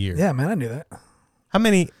in a year. Yeah, man, I knew that. How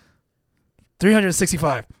many?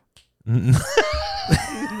 365. No,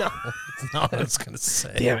 it's not what I was gonna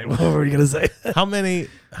say. Damn it! What were you gonna say? How many?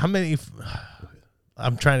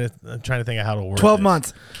 I'm trying to think of how to word 12 this.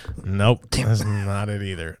 months. Nope, that's not it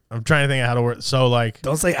either. I'm trying to think of how to word. So like,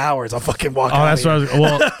 Don't say hours. I'll fucking walk out. oh, that's of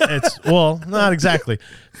what I was. Not exactly.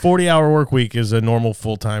 40-hour work week is a normal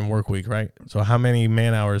full-time work week, right? So how many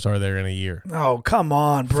man hours are there in a year? Oh, come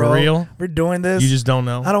on, bro. For real? We're doing this. You just don't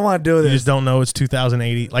know. I don't want to do this. You just don't know it's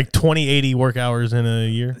 2080, like 2080 work hours in a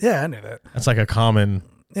year. Yeah, I knew that. That's like a common.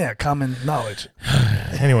 Yeah, common knowledge.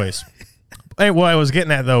 Anyways, hey, what I was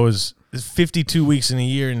getting at though is 52 weeks in a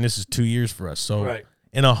year, and this is 2 years for us. So Right.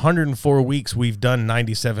 in 104 weeks, we've done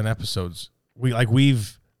 97 episodes.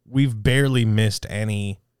 We've barely missed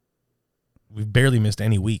any. We've barely missed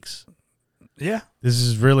any weeks. Yeah. This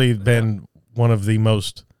has really been one of the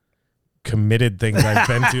most committed things I've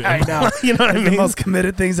been to. I know. You know what I The mean? most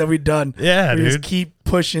committed things that we've done. Yeah, we dude. just keep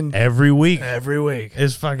pushing Every week every week.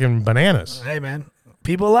 is fucking bananas. Hey, man.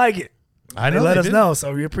 People like it. I They know. let they us do. know,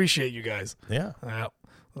 so we appreciate you guys. Yeah. Yeah.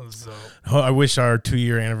 So Oh, I wish our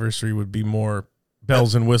 2-year anniversary would be more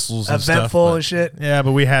bells and whistles and stuff. eventful but- and shit. Yeah,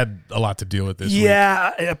 but we had a lot to deal with this week.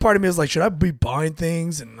 Yeah, a part of me was like, should I be buying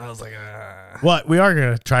things? And I was like, Well, we are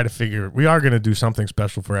going to do something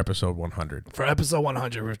special for episode 100. for episode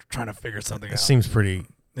 100, we're trying to figure something It out. seems pretty,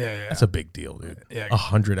 Yeah. that's a big deal, dude. Yeah.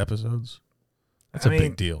 100 episodes? That's I a mean,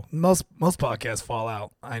 big deal. Most podcasts fall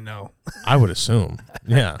out. I know. I would assume.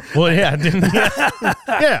 Yeah. Well, yeah.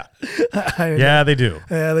 Yeah. Yeah, they do.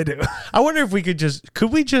 Yeah, they do. I wonder if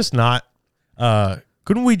couldn't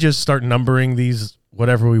we just start numbering these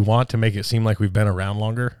whatever we want to make it seem like we've been around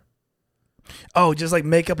longer? Oh, just like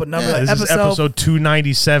make up a number. Yeah, like this is episode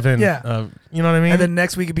 297. Yeah. You know what I mean? And then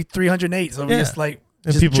next week it'd be 308. So we Yeah. just like,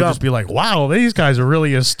 and just people would jump. just be like, wow, these guys are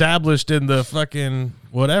really established in the fucking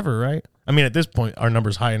whatever, right? I mean, at this point, our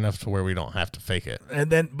number's high enough to where we don't have to fake it. And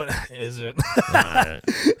then, but is it? Alright.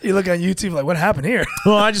 You look on YouTube like, what happened here?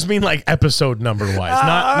 Well, I just mean like episode number wise,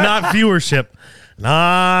 not viewership.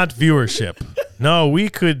 Not viewership. No, we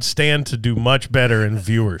could stand to do much better in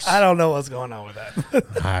viewers. I don't know what's going on with that.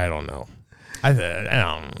 I don't know. I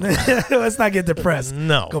don't know. Let's not get depressed.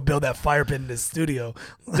 No. Go build that fire pit in this studio.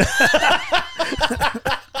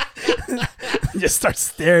 Just start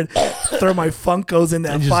staring. Throw my Funkos in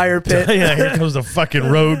that Just- fire pit. Yeah, here goes the fucking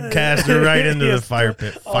roadcaster right into the Yes. fire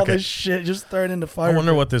pit. All Fuck this it. shit. Just throw it in the fire I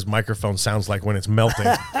wonder pit. what this microphone sounds like when it's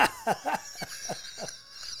melting.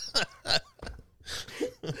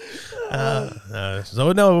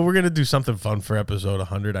 So no, we're gonna do something fun for episode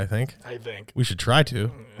 100. I think I think. we should try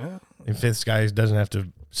to. If this guy doesn't have to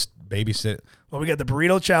babysit, Well, we got the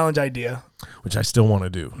burrito challenge idea. which I still want to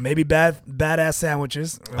do. Maybe badass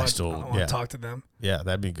sandwiches. I want yeah. to talk to them. Yeah,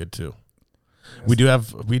 that'd be good too. We do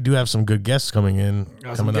have some good guests coming in.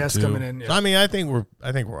 Got some guests coming in, yeah. So, I mean, I think we're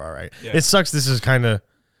all right. Yeah. It sucks. This is kind of,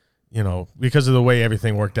 because of the way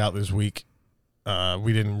everything worked out this week.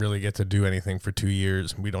 We didn't really get to do anything for 2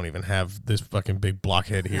 years. We don't even have this fucking big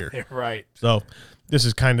blockhead here. Right. So this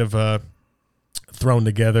is kind of thrown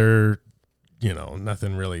together.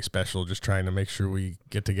 Nothing really special. Just trying to make sure we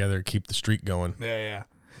get together, keep the streak going. Yeah.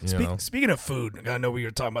 You know? Speaking of food, I know we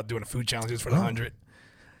were talking about doing food challenges for the 100.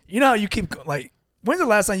 You know how you keep, like, when's the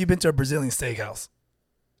last time you've been to a Brazilian steakhouse?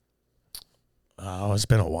 Oh, it's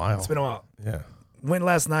been a while. It's been a while. Yeah. Went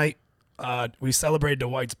last night. We celebrated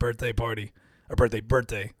Dwight's birthday party. Or birthday.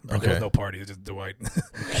 There Okay. was no party. It was just Dwight.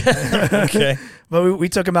 Okay. But we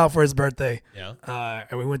took him out for his birthday. Yeah.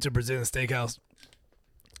 And we went to a Brazilian steakhouse.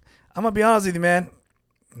 I'm going to be honest with you, man.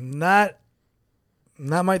 Not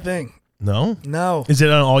my thing. No? No. Is it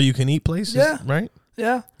an all-you-can-eat place? Yeah. Right?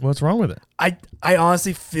 Yeah. What's wrong with it? I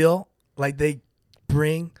honestly feel like they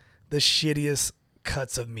bring the shittiest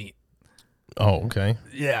cuts of meat. Oh, okay.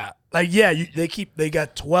 Yeah, like they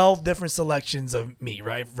got 12 different selections of meat,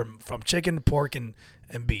 right? From chicken, pork, and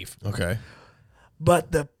beef. Okay.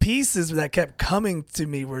 But the pieces that kept coming to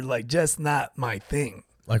me were like just not my thing.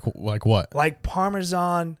 Like what? Like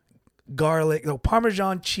Parmesan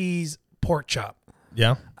Parmesan cheese pork chop.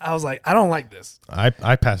 Yeah. I was like, I don't like this. I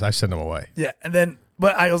passed. I sent them away. Yeah, and then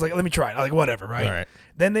but I was like, let me try it. I was like, whatever, right? All right.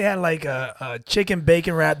 Then they had like a chicken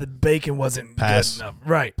bacon wrap. The bacon wasn't Pass. good enough.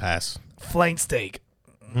 Right. Pass. Flank steak.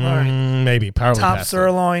 All right. Maybe. Probably Top pass.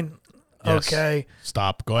 sirloin. Yes. Okay.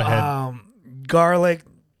 Stop. Go ahead. Garlic,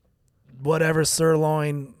 whatever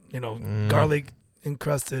sirloin, garlic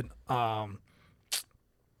encrusted.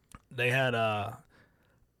 They had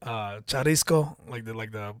charisco, like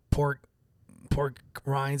the pork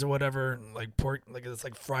rinds or whatever, like pork, like it's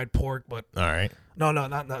like fried pork, but All right. no,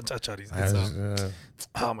 not charisco. It's,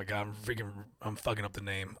 oh my god, I'm fucking up the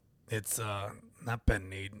name. It's not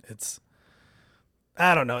pernil. It's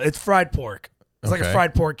I don't know. It's fried pork. It's like a Okay.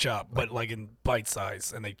 fried pork chop, but like in bite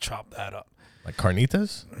size, and they chop that up. Like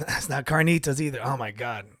carnitas? It's not carnitas either. Oh my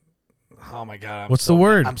god. What's the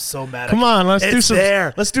word? I'm so mad. Come on, let's do It's some.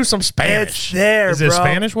 there. Let's do some Spanish. It's there, Is it a bro.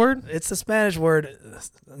 Spanish word? It's a Spanish word.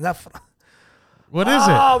 What is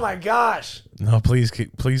Oh my gosh. it? No, please,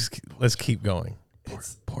 let's keep going.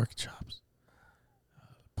 Pork chops.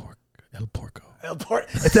 Pork. El porco.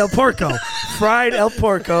 It's El Porco. Fried El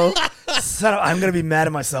Porco. I'm gonna be mad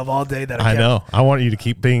at myself all day that I know. I want you to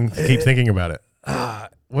keep thinking about it.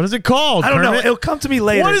 What is it called? I don't know. Kermit? It'll come to me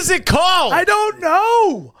later. What is it called? I don't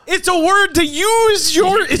know. It's a word to use.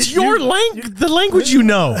 It's your language. The language you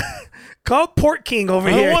know. Call Pork King over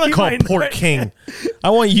I here. don't want He to call might- Pork King.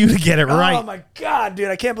 I want you to get it Oh right. my god, dude!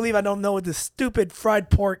 I can't believe I don't know what this stupid fried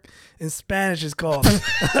pork in Spanish is called.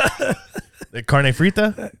 The carne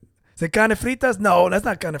frita? Is it carne fritas? No, that's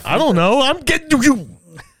not carne fritas. I don't know. I'm getting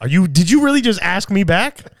you. Did you really just ask me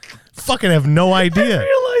back? Fucking have no I idea.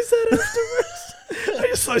 realized that afterwards. I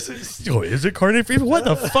just listened. Oh, is it carne frita? What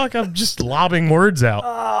the fuck? I'm just lobbing words out.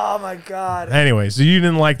 Oh my god! Anyway, so you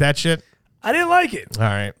didn't like that shit? I didn't like it. All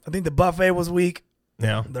right. I think the buffet was weak.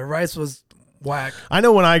 Yeah. The rice was whack. I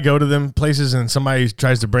know when I go to them places and somebody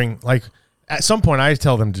tries to bring, like, at some point I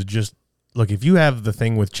tell them to just, look, if you have the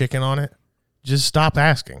thing with chicken on it, just stop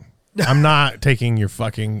asking. I'm not taking your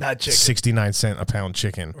fucking Not chicken. 69 cent a pound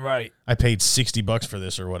chicken. Right. I paid $60 for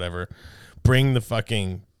this or whatever. Bring the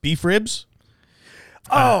fucking beef ribs.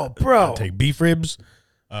 Oh, bro. I'll take beef ribs.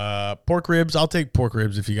 Pork ribs. I'll take pork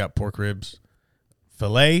ribs if you got pork ribs.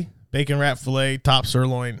 Filet, bacon wrap filet, top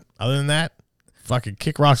sirloin. Other than that, fucking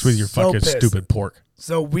kick rocks with your So fucking pissed. stupid pork.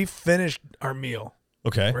 So we finished our meal.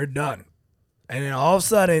 Okay. We're done. And then all of a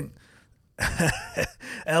sudden,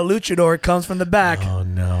 El Luchador comes from the back Oh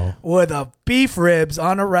no. with a beef ribs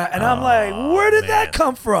on a rack. And I'm like, where did that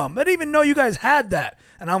come from? I didn't even know you guys had that.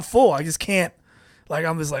 And I'm full. I just can't. Like,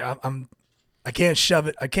 I'm just like, I can't shove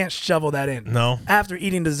it. I can't shovel that in. No. After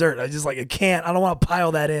eating dessert, I just like, I can't. I don't want to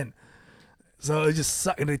pile that in. So it just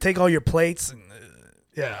sucks. And they take all your plates. And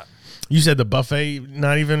yeah. You said the buffet,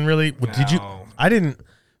 not even really. Did you? No. I didn't.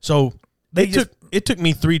 So They it took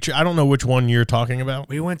me 3. I don't know which one you're talking about.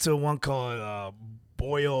 We went to one called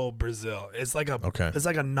Boyle Brazil. It's like a Okay. It's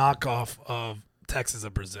like a knockoff of Texas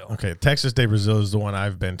of Brazil. Okay, Texas de Brazil is the one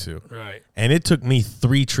I've been to, Right. and it took me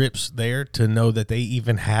 3 trips there to know that they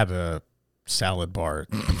even had a salad bar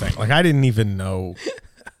thing. Like I didn't even know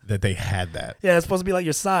that they had that. Yeah, it's supposed to be like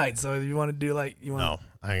your side. So if you want to do like you want. No,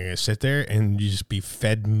 I'm gonna sit there and you just be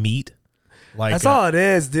fed meat, like That's all it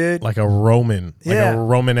is, dude. like a Roman, like Yeah. a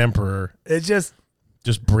Roman emperor. It's just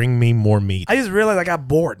Just bring me more meat. I just realized I got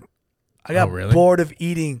bored. I got really? bored of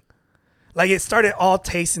eating. Like it started all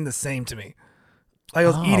tasting the same to me. Like I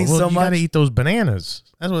was eating well, so you much. gotta eat those bananas.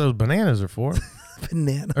 That's what those bananas are for.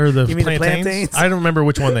 banana. Or the You mean the plantains? plantains? I don't remember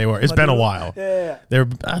which one they were. It's been a while. Yeah.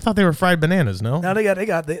 I thought they were fried bananas. No. Now they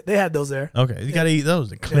had those there. Okay, you got to eat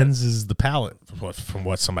those. It cleanses the palate, from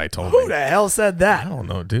what somebody told Who me. the hell said that? I don't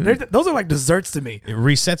know, dude. Those are like desserts to me. It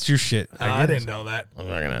resets your shit. I didn't know that. I'm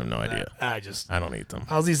not gonna have no idea. I don't eat them.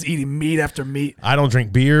 I was just eating meat after meat. I don't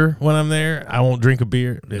drink beer when I'm there. I won't drink a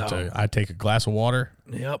beer. No. I take a glass of water,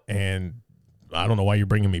 Yep. and I don't know why you're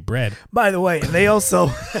bringing me bread. By the way, and they also,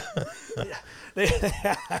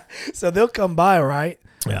 so they'll come by, right?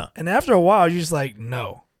 Yeah. And after a while, you're just like,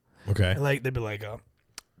 no. Okay. And like they'd be like,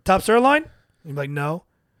 top sirloin? You'd be like, no.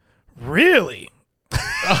 Really?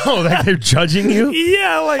 Oh, like they're judging you?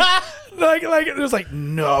 Yeah, like it was like,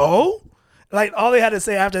 no. Like all they had to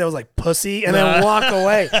say after that was like pussy, and then walk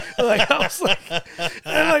away. Like I was like,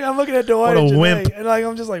 and like I'm looking at Dwight What a and Janae, wimp. and like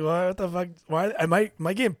I'm just like, what the fuck? Why am I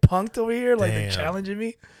getting punked over here? Like they're Damn. challenging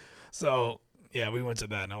me. So yeah, we went to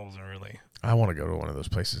that, and I wasn't really. I want to go to one of those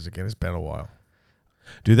places again. It's been a while.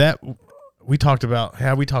 Do that. We talked about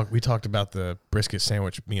we talked about the brisket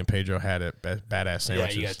sandwich me and Pedro had at Badass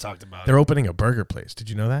Sandwiches. Yeah, you guys talked about They're it. opening a burger place. Did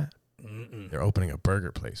you know that? Mm-mm. They're opening a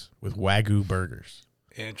burger place with Wagyu burgers.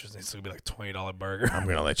 Interesting. So it'll be like $20 burger. I'm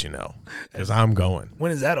gonna let you know because I'm going.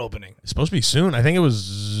 When is that opening? It's supposed to be soon. I think it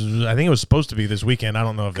was supposed to be this weekend. I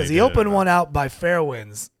don't know if Because they he did it or opened not. one out by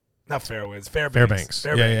Fairwinds. Not Fairwinds. Fairbanks.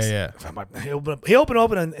 Yeah. He opened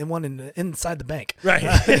one inside the bank. Right.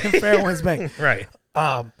 Fairwinds Bank. Right.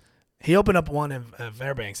 He opened up one in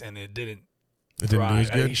Fairbanks and it didn't. It didn't do as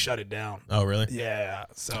good. He shut it down. Oh, really? Yeah.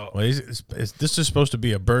 So Well, this is supposed to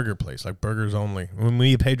be a burger place, like burgers only. When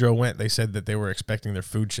me and Pedro went, they said that they were expecting their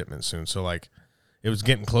food shipment soon. So, like, it was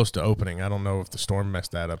getting close to opening. I don't know if the storm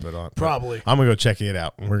messed that up at all. Probably. I'm going to go check it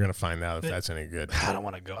out, and we're going to find out if that's any good. I don't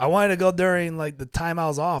want to go. I wanted to go during like the time I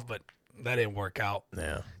was off, but that didn't work out.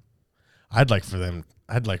 Yeah. I'd like for them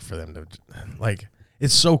to, like,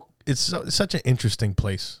 it's such an interesting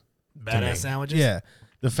place. to me. Badass Sandwiches. Yeah.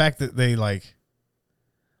 The fact that they, like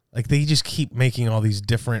they just keep making all these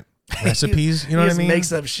different recipes. You know he what I just mean?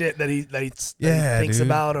 makes up shit that he thinks dude.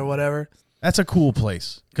 about or whatever. That's a cool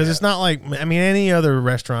place because it's not like, I mean, any other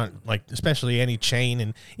restaurant, like especially any chain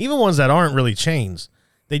and even ones that aren't really chains,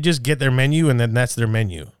 they just get their menu and then that's their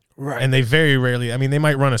menu. Right. And they very rarely, I mean, they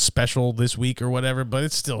might run a special this week or whatever, but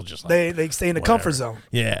it's still just like, They stay in the whatever. comfort zone.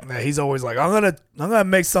 Yeah. Yeah, he's always like, I'm gonna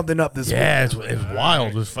make something up this week. Yeah, it's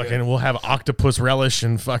wild. It's fucking, we'll have octopus relish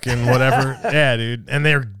and fucking whatever. Yeah, dude. And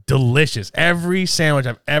they're delicious. Every sandwich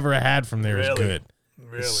I've ever had from there is Really? good.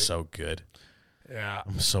 Really. It's so good. Yeah.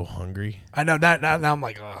 I'm so hungry. I know that now I'm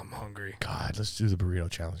like, oh, I'm hungry. God, let's do the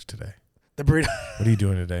burrito challenge today. The burrito. What are you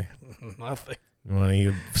doing today? Nothing. You want to eat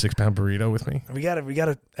a 6-pound burrito with me? We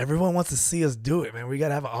gotta. Everyone wants to see us do it, man. We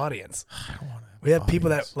gotta have an audience. I don't want to. We have people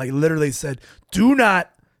that like literally said, "Do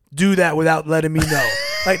not do that without letting me know."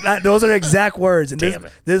 Those are the exact words. And Damn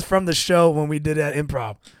it. this is from the show when we did that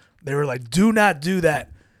improv. They were like, "Do not do that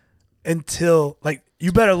until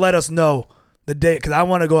you better let us know the day because I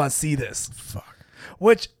want to go out and see this." Fuck.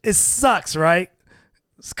 Which it sucks, right?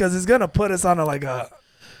 Because it's gonna put us on a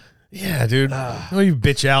Yeah, dude. Well, you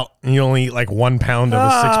bitch out and you only eat like 1 pound of a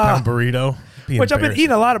 6-pound burrito. Be which I've been embarrassing.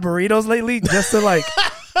 eating a lot of burritos lately just to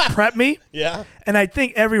prep me. Yeah. And I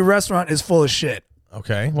think every restaurant is full of shit.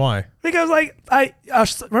 Okay. Why? Because I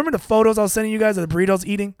remember the photos I was sending you guys of the burritos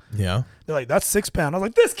eating. Yeah. They're like, that's 6 pounds. I was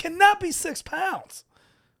like, this cannot be 6 pounds.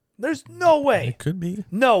 There's no way. It could be.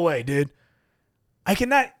 No way, dude. I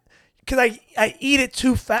cannot, because I eat it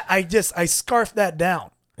too fast. I scarf that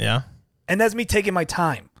down. Yeah. And that's me taking my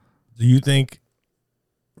time. Do you think?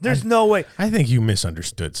 There's no way. I think you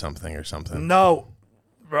misunderstood something or something. No.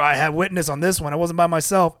 Bro, I had witness on this one. I wasn't by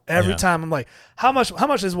myself. Every Yeah. time I'm like, how much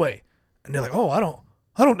this weigh? And they're like, oh, I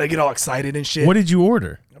don't. They get all excited and shit. What did you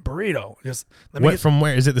order? A burrito. Just let me What get, from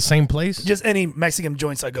where? Is it the same place? just any Mexican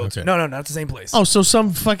joints I go to. Okay. No, not the same place. Oh, so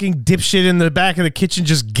some fucking dipshit in the back of the kitchen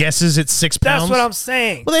just guesses it's 6 pounds? That's what I'm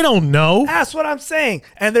saying. Well, they don't know. That's what I'm saying.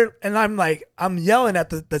 And I'm like, I'm yelling at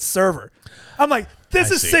the server. I'm like, this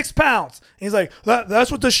I is see. 6 pounds. And he's like,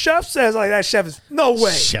 that's what the chef says. Like, that chef is no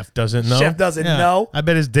way. Chef doesn't know. Chef doesn't know. I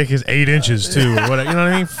bet his dick is 8 inches too. Or whatever. You know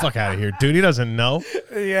what I mean? Fuck out of here, dude. He doesn't know.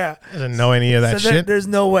 Yeah. Doesn't know any of that So shit. there's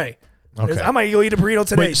no way. Okay. I might go eat a burrito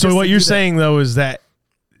today. Wait, so just what to you're do that. saying though is that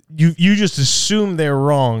you just assume they're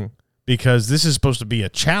wrong because this is supposed to be a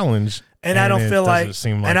challenge, And I don't it feel doesn't like,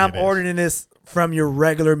 seem and I'm it is. ordering this from your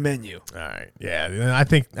regular menu. All right, yeah, I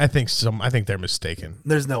think they're mistaken.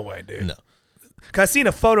 There's no way, dude. No, Cause I seen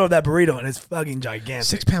a photo of that burrito and it's fucking gigantic.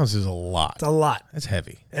 6 pounds is a lot. It's a lot. That's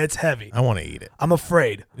heavy. It's heavy. I want to eat it. I'm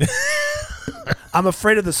afraid. I'm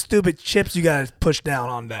afraid of the stupid chips you guys push down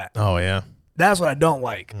on that. Oh yeah. That's what I don't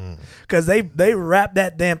like. Because they wrap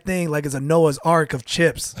that damn thing like it's a Noah's Ark of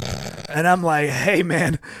chips. And I'm like, hey,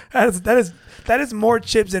 man, that is more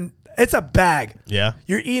chips than – it's a bag. Yeah.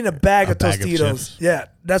 You're eating a bag of bag of Tostitos. chips. Yeah,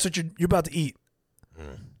 that's what you're about to eat.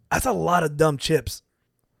 That's a lot of dumb chips.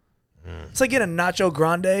 It's like getting a Nacho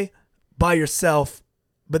Grande by yourself,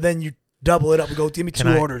 but then you double it up and go, give me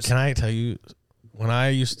two orders. Can I tell you, when I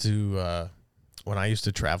used to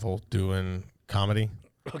travel doing comedy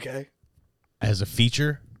Okay. as a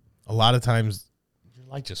feature, a lot of times your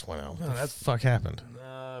light just went out. What the that's- fuck happened?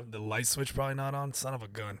 The light switch probably not on. Son of a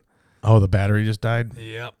gun. Oh, the battery just died?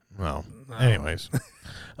 Yep. Well, anyways.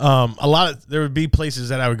 There would be places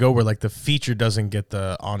that I would go where like the feature doesn't get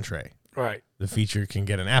the entree. Right. The feature can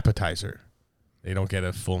get an appetizer. They don't get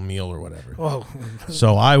a full meal or whatever. Whoa.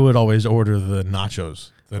 So I would always order the nachos,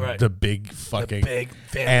 Right. the big fucking, big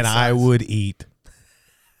family and I size. would eat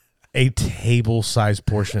a table-sized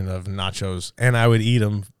portion of nachos, and I would eat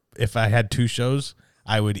them if I had 2 shows,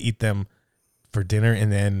 I would eat them for dinner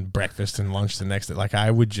and then breakfast and lunch the next day. Like I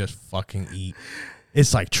would just fucking eat.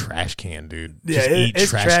 It's like trash can, dude. Yeah, it's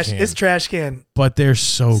trash can. It's trash can. But they're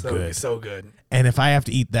so good. So good. And if I have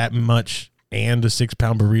to eat that much and a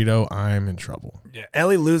 6-pound burrito, I'm in trouble. Yeah,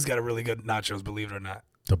 Ellie Lou's got a really good nachos, believe it or not.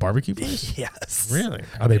 The barbecue place? Yes. Really?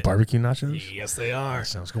 Are they barbecue nachos? Yes, they are. That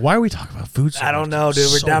sounds good. Why are we talking about food so I don't much? know,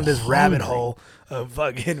 dude. We're so down this rabbit hungry. hole of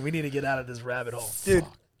fucking. We need to get out of this rabbit hole, dude.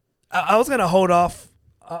 I was gonna hold off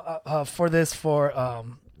for this for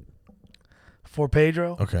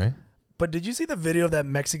Pedro. Okay. But did you see the video of that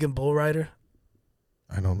Mexican bull rider?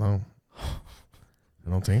 I don't know. I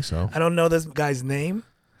don't think so. I don't know this guy's name.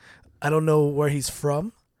 I don't know where he's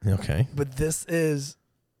from. Okay. But this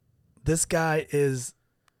guy is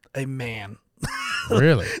a man.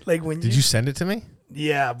 Really? Like when Did you send it to me?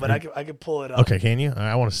 Yeah, but I could pull it up. Okay, can you?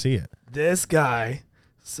 I want to see it. This guy.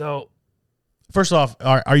 So First off,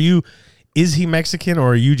 is he Mexican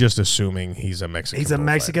or are you just assuming he's a Mexican? he's a bull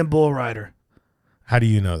Mexican bull rider rider? How do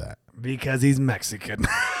you know that? because he's Mexican.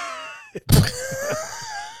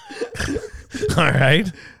 All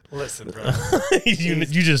right. Listen, bro. you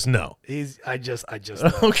just know. I just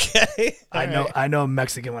know. Okay. I know I'm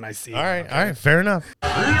Mexican when I see him. All right. All right. Fair enough.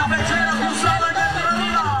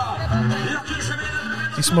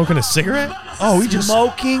 Is he smoking a cigarette? Oh, he just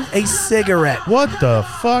Smoking a cigarette. What the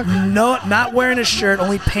fuck? No, not wearing a shirt,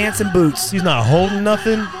 only pants and boots. He's not holding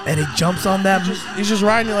nothing. And he jumps on that He's just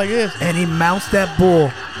riding it like this. and he mounts that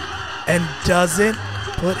bull and doesn't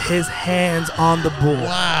put his hands on the bull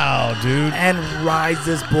Wow, dude. and rides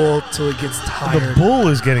this bull till it gets The tired. bull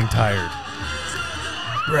is getting tired.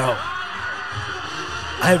 Bro,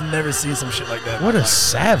 I have never seen some shit like that. in What my a life.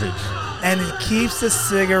 savage. And he keeps the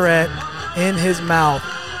cigarette in his mouth,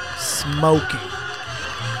 smoking.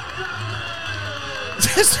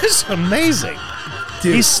 This is amazing.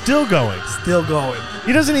 Dude, He's still going. still going.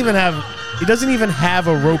 He doesn't even have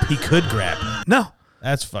a rope he could grab. No,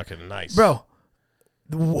 That's fucking nice. bro.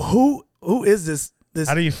 Who is this? This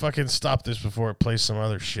How do you fucking stop this before it plays some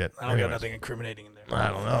other shit? I don't Anyways, got nothing incriminating in there. I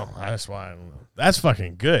don't know. That's why I don't know. That's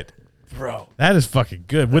fucking good. Bro, That is fucking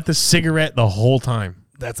good. With the cigarette the whole time.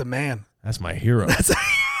 that's a man. That's my hero.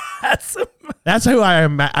 That's a That's who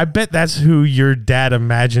I bet that's who your dad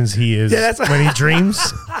imagines he is Yeah, that's- when he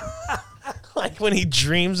dreams. Like when he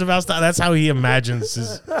dreams about stuff, that's how he imagines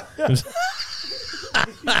his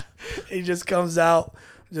He just comes out,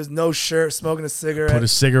 just no shirt, smoking a cigarette. put a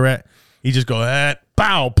cigarette. He just go,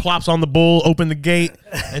 bow, plops on the bull, open the gate,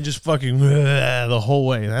 and just fucking the whole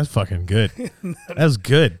way. That's fucking good. That's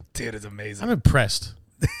good. Dude, it's amazing. I'm impressed.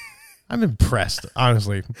 I'm impressed,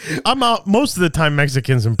 honestly. I'm out, most of the time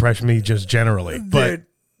Mexicans impress me just generally, but Dude,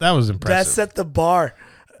 that was that impressive. set the bar.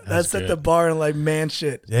 That set good. the bar in like man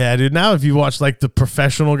shit. Yeah, dude. Now if you watch like the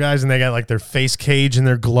professional guys and they got like their face cage and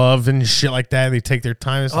their glove and shit like that, they take their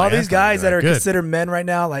time. It's All like, these that's not guys that are good. considered men right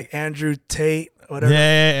now, like Andrew Tate, whatever.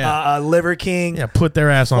 Yeah. Liver King. Yeah, put their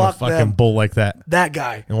ass on a Fuck fucking them. bull like that That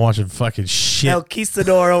guy. and watch it fucking shit. El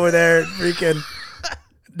Conquistador over there, freaking.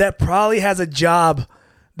 That probably has a job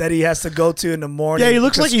that he has to go to in the morning. Yeah, he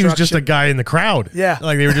looks like he was just a construction. guy in the crowd. Yeah.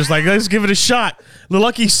 Like they were just like, let's give it a shot. The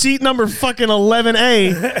lucky seat number fucking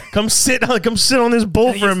 11A. Come sit on this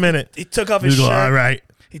bull for a minute. He took off his He's shirt. like, all right.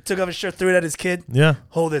 He took off his shirt, threw it at his kid. Yeah.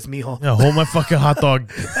 Hold this, mijo. Yeah, hold my fucking hot dog.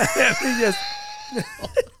 He just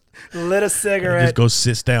lit a He cigarette just goes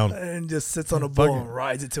sits down. and just sits on a bull Fucking- and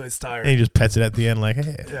rides it till it's tired. And he just pets it at the end like,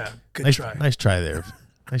 hey. Yeah, good Nice try. Nice try there.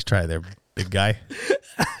 Nice try there, big guy.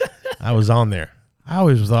 I was on there. I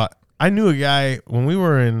always thought I knew a guy when we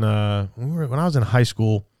were in when I was in high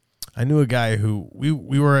school. I knew a guy who we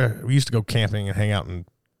used to go camping and hang out in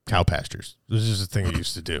cow pastures. This is just a thing we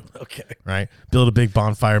used to do. Okay. Right? Build a big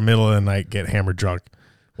bonfire, middle of the night, get hammered drunk,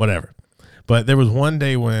 whatever. But there was one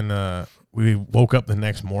day when we woke up the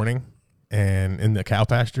next morning and in the cow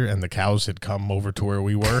pasture and the cows had come over to where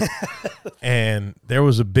we were and there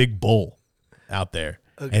was a big bull out there.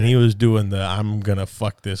 Okay. And he was doing the I'm gonna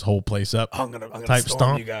fuck this whole place up I'm gonna type storm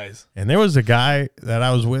stomp. you guys. And there was a guy that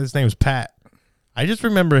I was with, his name was Pat. I just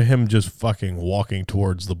remember him just fucking walking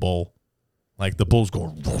towards the bull. Like the bull's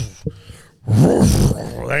going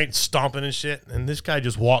they ain't stomping and shit. And this guy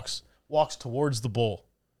just walks towards the bull.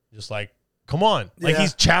 Just like, come on. Like Yeah.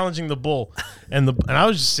 he's challenging the bull. And I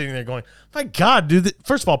was just sitting there going, my God, dude.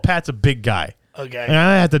 First of all, Pat's a big guy. Okay. And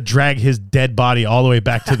I had to drag his dead body all the way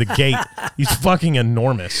back to the gate. He's fucking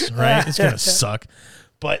enormous, right? It's going to suck.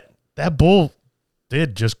 But that bull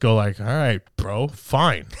did just go like, all right, bro,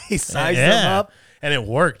 fine. He sized him up. And it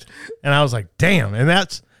worked. And I was like, damn. And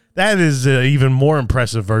That is an even more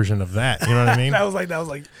impressive version of that. You know what I mean? that was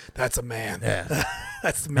like, that's a man. Yeah.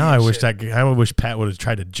 That's the man. Now I wish shit. I wish Pat would have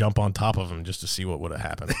tried to jump on top of him just to see what would have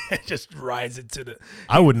happened. It just rides into the.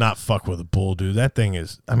 I would not fuck with a bull, dude. That thing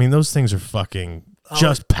is. I mean, those things are fucking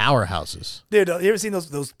just powerhouses. Dude, you ever seen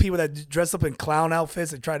those people that dress up in clown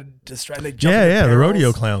outfits and try to distract? They jump Yeah, in yeah, the barrels?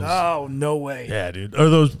 rodeo clowns. Oh no way. Yeah, dude.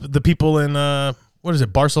 Or the people in what is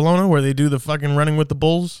it, Barcelona, where they do the fucking running with the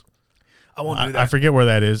bulls? I won't do that. I forget where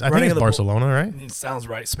that is. I Running think of it's the Barcelona, right? It sounds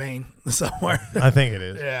right. Spain somewhere. I think it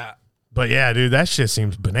is. Yeah. But yeah, dude, that shit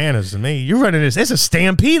seems bananas to me. You're running this. It's a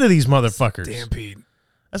stampede of these motherfuckers. Stampede.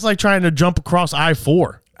 That's like trying to jump across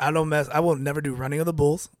I-4. I don't mess. I will never do running of the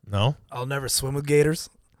bulls. No? I'll never swim with gators.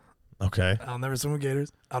 Okay. I'll never swim with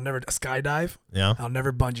gators. I'll never skydive. Yeah. I'll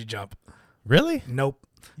never bungee jump. Really? Nope.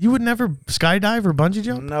 You would never skydive or bungee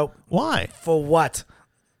jump? Nope. Why? For what?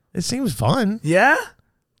 It seems fun. Yeah?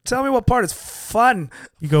 Tell me what part is fun.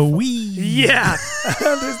 You go, wee. Yeah.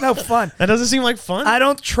 There's no fun. That doesn't seem like fun. I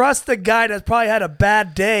don't trust the guy that's probably had a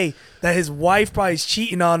bad day, that his wife probably is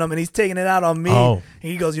cheating on him and he's taking it out on me. Oh.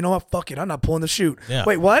 And he goes, you know what? Fuck it. I'm not pulling the chute. Yeah.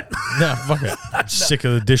 Wait, what? Yeah, fuck it. I'm sick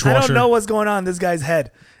of the I dishwasher. don't know what's going on in this guy's head.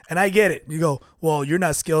 And I get it. You go, well, you're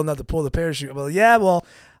not skilled enough to pull the parachute. Well, yeah, well,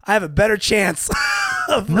 I have a better chance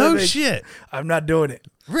of No living. shit. I'm not doing it.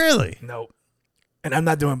 Really? Nope. And I'm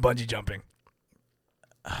not doing bungee jumping.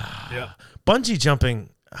 Yeah. Bungee jumping.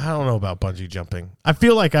 I don't know about bungee jumping. I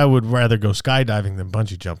feel like I would rather go skydiving than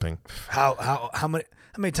bungee jumping. How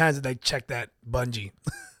many times did they check that bungee?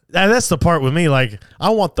 That's the part with me. Like, I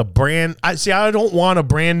want the brand. I don't want a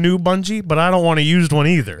brand new bungee, but I don't want a used one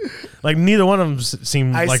either. Like, neither one of them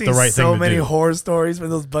seem I like see the right thing so to many do. horror stories from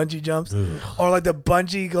those bungee jumps, or like the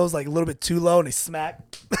bungee goes like a little bit too low and they smack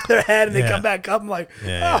their head and they Yeah. come back up. I'm like,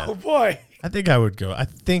 Yeah. oh boy. I think I would go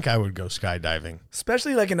skydiving.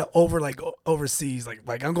 Especially like in the overseas,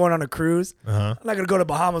 like I'm going on a cruise. Uh-huh. I'm not gonna go to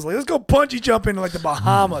Bahamas. Like, let's go bungee jumping in like the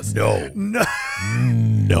Bahamas.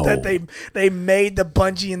 No. That they made the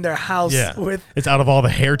bungee in their house Yeah. with. It's out of all the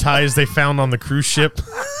hair ties they found on the cruise ship.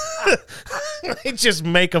 They just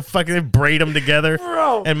make they braid them together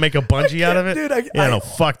Bro, and make a bungee out of it. dude, No,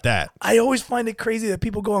 fuck that. I always find it crazy that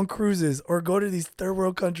people go on cruises or go to these third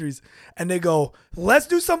world countries and they go, let's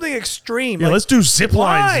do something extreme. Yeah, Like, let's do zip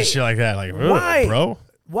lines why? and shit like that. Like, Why, bro?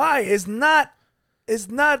 Why? It's not. They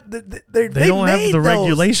don't have made the those.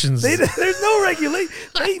 regulations. There's no regulation.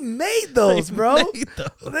 They made those, bro. made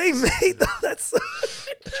those. They made those. That's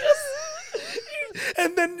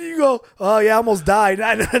and then you go, oh yeah, I almost died.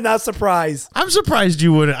 Not surprised. I'm surprised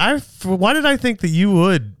you wouldn't. Why did I think that you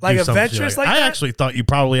would Like do something adventures like I that? actually thought you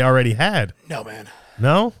probably already had. No, man.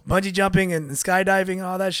 No? Bungee jumping and skydiving and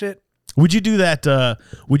all that shit. Would you do that?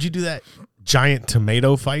 Would you do that giant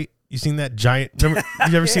tomato fight? You seen that giant? Remember,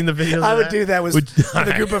 you ever seen the videos? I of would that? do that with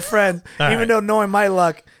a group of friends. All Even right. though knowing my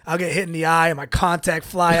luck, I'll get hit in the eye and my contact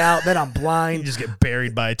fly out. Then I'm You blind. just get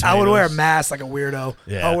buried by I tomatoes. would wear a mask like a weirdo.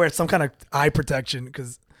 Yeah. I'll wear some kind of eye protection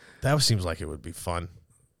because That seems like it would be fun.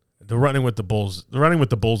 The running with the bulls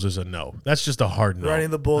is a no. That's just a hard no. Running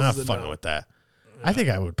the bulls I'm is not a fucking no. with that. I think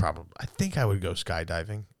I would go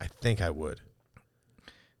skydiving. I think I would.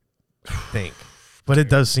 But it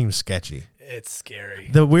does seem sketchy. it's scary.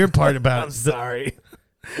 The weird part about I'm sorry.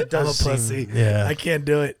 I'm a does seem- pussy. yeah. I can't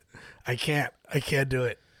do it. I can't do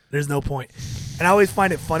it. There's no point. And I always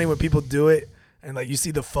find it funny when people do it and like you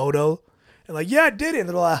see the photo and like, yeah, I did it. And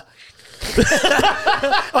they're like,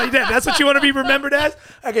 oh, you did. That's what you want to be remembered as?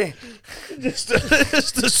 Okay. just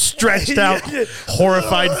a stretched out,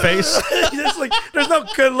 horrified face. Just like, there's no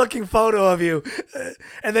good looking photo of you.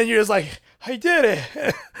 And then you're just like, I did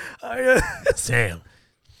it. Damn.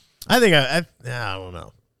 I think I don't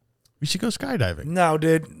know. We should go skydiving. No,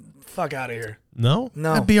 dude. Fuck out of here. No?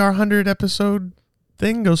 No. That'd be our 100 episode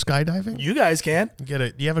thing. Go skydiving. You guys can.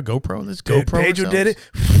 Do you have a GoPro? Let's Dude, GoPro. Pedro did it.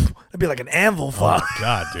 It'd be like an anvil Oh fall. my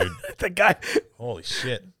god, dude. The guy, Holy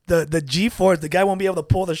shit. the G-force, the guy won't be able to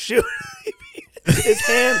pull the chute. his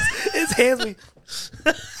hands be.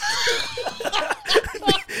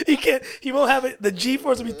 He won't have it. The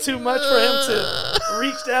G-force will be too much for him to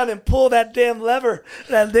reach down and pull that damn lever.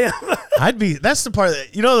 That's That's the part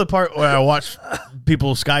the part where I watch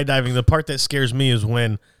people skydiving, the part that scares me is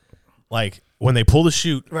when they pull the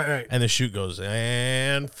chute Right. and the chute goes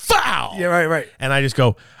and foul. Yeah, right. And I just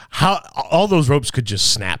go, how all those ropes could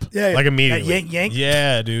just snap. Yeah, Like immediately. That yank.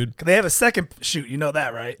 Yeah, dude. They have a second chute. You know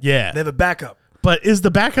that, right? Yeah. They have a backup. But is the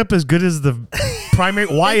backup as good as the primary?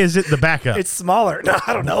 Why is it the backup? It's smaller. No,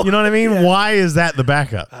 I don't know. You know what I mean? Yeah. Why is that the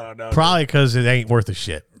backup? I don't know, Probably because it ain't worth a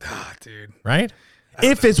shit, Ah, dude. right?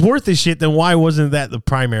 If it's worth a shit, then why wasn't that the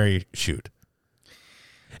primary chute?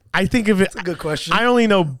 I think of it. That's a good question. I only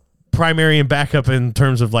know primary and backup in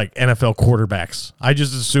terms of like NFL quarterbacks. I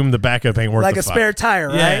just assume the backup ain't worth like the a fuck. spare tire,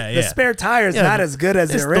 right? Yeah, The yeah. spare tire is Yeah, not as good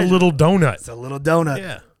as It's the the original. little donut. It's a little donut.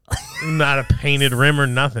 Yeah. Not a painted rim or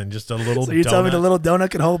nothing. Just a little So you donut. tell me the little donut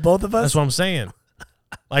can hold both of us? That's what I'm saying.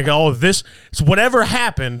 Like, oh, this, so whatever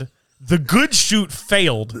happened, the good shoot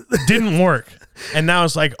failed, didn't work. And now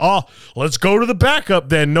it's like, oh, let's go to the backup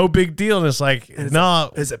then. No big deal. And it's like,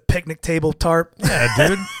 no. It's a picnic table tarp. Yeah,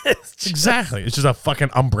 dude. Exactly. It's just a fucking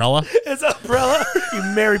umbrella. It's an umbrella. You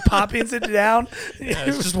Mary Poppins it down. Yeah,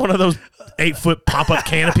 it's just one of those 8-foot pop-up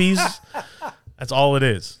canopies. That's all it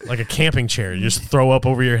is. Like a camping chair. You just throw up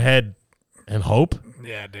over your head and hope.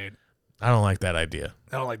 Yeah, dude. I don't like that idea.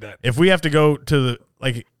 I don't like that. If we have to go to the,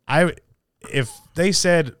 like, if they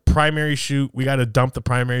said primary shoot, we got to dump the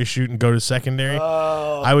primary shoot and go to secondary,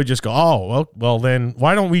 I would just go, oh, well, then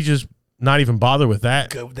why don't we just not even bother with that?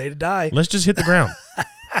 Good day to die. Let's just hit the ground.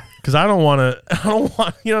 Because I don't want,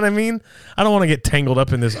 you know what I mean? I don't want to get tangled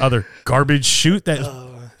up in this other garbage shoot that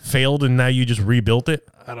failed and now you just rebuilt it.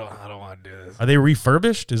 I don't want to do this. Are they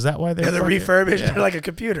refurbished? Is that why they're They're refurbished. They're like a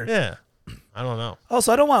computer. Yeah. I don't know.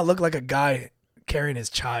 Also, I don't want to look like a guy carrying his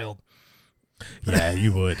child. Yeah,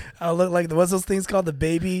 you would. I'll look like, what's those things called? The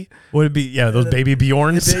baby? Would it be, yeah, those baby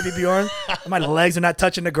Bjorns? The baby Bjorn? My legs are not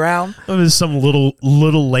touching the ground. Oh, there's some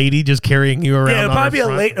little lady just carrying you around. Yeah, it'll on her probably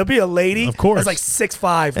front. It'll be a lady. Of course. That's like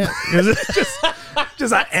 6'5". Is it?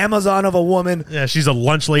 Just an Amazon of a woman. Yeah, she's a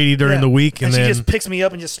lunch lady during Yeah. the week, and she then just picks me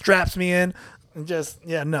up and just straps me in, and just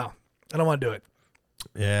no, I don't want to do it.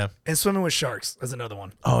 yeah. And swimming with sharks is another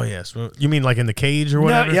one. Oh yes, you mean like in the cage or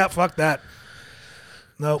whatever? No, yeah, fuck that.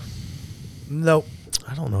 Nope.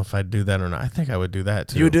 I don't know if I'd do that or not. I think I would do that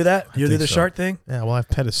too. You would do that? You would do think the so. shark thing? Yeah, well, I've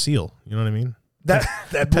pet a seal. You know what I mean?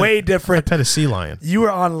 That way I different. pet a sea lion. You were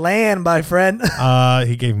on land, my friend.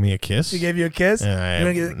 He gave me a kiss. He gave you a kiss. Yeah,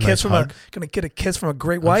 You're gonna get a nice kiss from hug. gonna get a kiss from a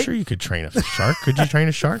great I'm white. sure you could train a shark. Could you train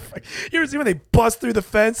a shark? You ever see when they bust through the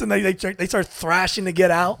fence and they start thrashing to get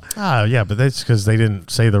out? Yeah, but that's because they didn't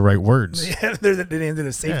say the right words. Yeah, they didn't do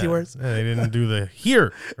the safety words. Yeah, they didn't do the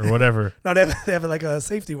here or whatever. No, they have like a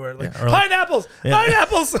safety word, like Yeah, or like- pineapples, Yeah.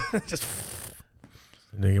 pineapples. Just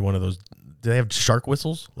They get one of those. Do they have shark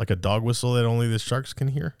whistles? Like a dog whistle that only the sharks can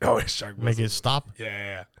hear? it's shark. Make it stop?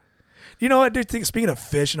 Yeah. You know what, dude? Speaking of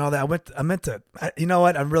fish and all that, I meant to. You know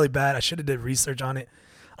what? I'm really bad. I should have did research on it.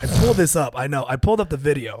 I pulled this up. I know. I pulled up the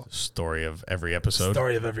video. Story of every episode.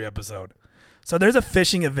 Story of every episode. So there's a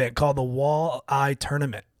fishing event called the Walleye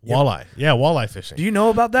Tournament. Walleye. Yeah, walleye fishing. Do you know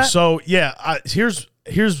about that? So, yeah, here's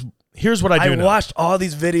what I do know. watched all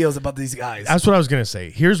these videos about these guys. That's what I was going to say.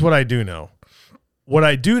 Here's what I do know. What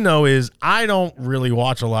I do know is I don't really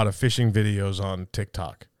watch a lot of fishing videos on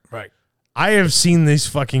TikTok. Right. I have seen these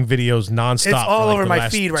fucking videos nonstop. It's all for like over the my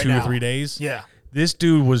last feed right 2 now. or 3 days. Yeah. This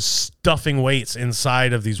dude was stuffing weights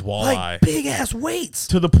inside of these walleye Like big ass weights.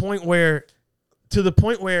 to the point where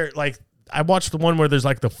like I watched the one where there's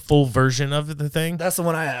like the full version of the thing. That's the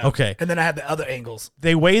one I have. Okay. And then I had the other angles.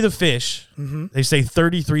 They weigh the fish. They say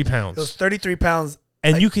 33 pounds. It was 33 pounds.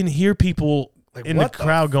 And like- you can hear people Like, in the what the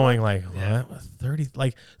crowd going like, what? 30?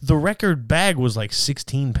 Like the record bag was like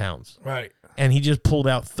 16 pounds. Right. And he just pulled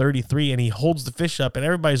out 33 and he holds the fish up and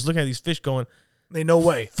everybody's looking at these fish going, They no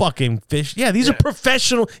way. fucking fish. Yeah, these are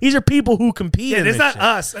professional. These are people who compete. Yeah, in it's this not shit.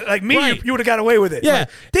 us. Like me, Right. you would have got away with it. Yeah. Like,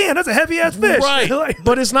 damn, that's a heavy ass fish. Right. Like-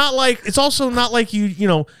 But it's not like, it's also not like you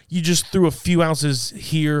just threw a few ounces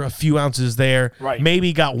here, a few ounces there. Right.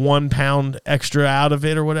 Maybe got 1 pound extra out of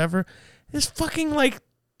it or whatever. It's fucking like,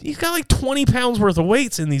 he's got like 20 pounds worth of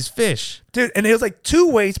weights in these fish. Dude, and it was like 2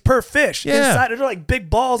 weights per fish. Yeah. Inside, they're like big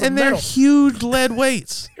balls And of they're metal. huge lead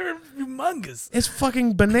weights. They're humongous. It's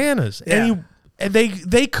fucking bananas. Yeah. And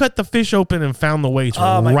they cut the fish open and found the weights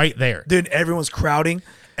my- right there. Dude, everyone's crowding.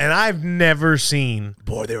 And I've never seen.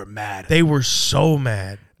 Boy, they were mad. They were so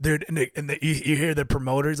mad. Dude, you hear the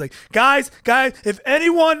promoters like, guys, if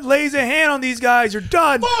anyone lays a hand on these guys, you're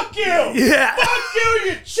done. Fuck you! Yeah. Fuck you,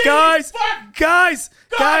 you cheating Guys, fuck! guys,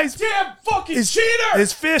 Goddamn fucking cheater!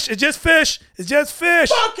 It's fish. It's just fish. It's just fish.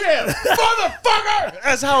 Fuck him! Motherfucker!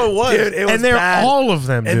 That's how it was. Dude, it was and they're bad. all of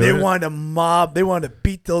them, And dude. they wanted to mob. They wanted to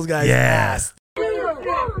beat those guys' Yeah. ass.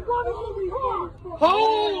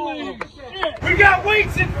 Holy shit! We got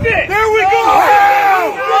weights and fish! There we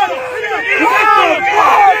go!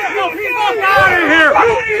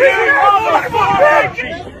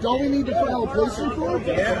 Don't we need to file a police report?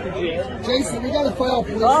 Jason, we gotta file a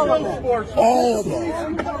police report. All of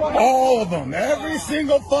them. All of them. Every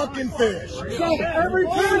single fucking fish. Every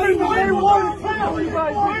tournament they want every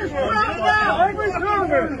tournament.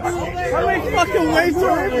 How many fucking weights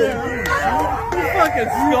are in there?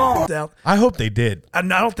 fucking skull. Down. I hope they did. I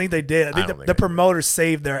don't think they did. I think don't the think promoter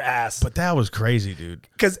saved their ass But that was crazy, dude.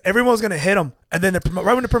 because everyone was gonna hit him, and then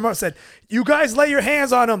right when the promoter said, "You guys lay your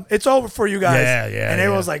hands on him, it's over for you guys." Yeah, And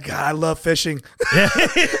everyone was like, "God, I love fishing." Yeah.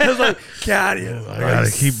 I was like, "God, I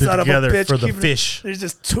gotta keep it together for the fish. There's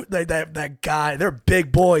just two, like that guy. They're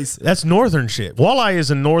big boys. That's northern shit. Walleye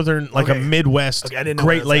is a northern, like a Okay. Midwest, Okay, I didn't know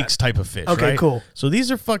Great that was Lakes that. type of fish. Okay, right? cool. So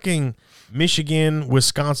these are fucking Michigan,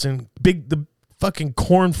 Wisconsin, the fucking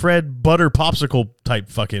corn-fed butter popsicle type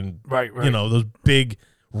fucking, Right. you know, those big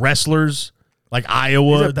wrestlers like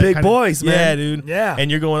Iowa. These are that big kinda- boys, man. Yeah, dude. Yeah. And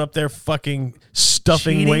you're going up there fucking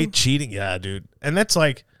stuffing Cheating? weight, cheating. Yeah, dude. And that's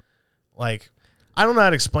like, I don't know how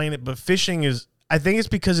to explain it, but fishing is, I think it's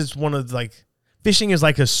because it's one of like, fishing is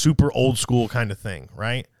like a super old school kind of thing,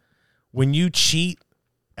 right? When you cheat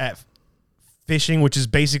at fishing, which is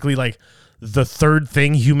basically like the third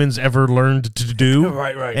thing humans ever learned to do,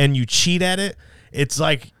 Right. and you cheat at it, it's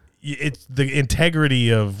like it's the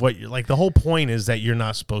integrity of what you're like. The whole point is that you're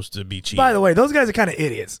not supposed to be cheating. By the way, those guys are kind of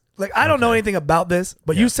idiots. Like, I don't know Okay. anything about this,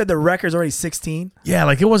 but you said the record's already 16. Yeah,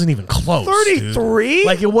 like it wasn't even close. 33? Dude.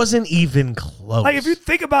 Like it wasn't even close. Like, if you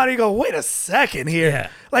think about it, you go, wait a second here. Yeah.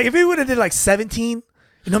 Like, if he would have did like 17,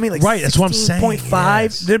 you know what I mean? Like, Right, that's what I'm saying, 16.5,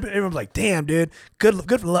 yes. then everyone's like, damn, dude, good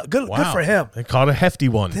for him. They caught a hefty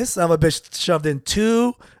one. This son of a bitch shoved in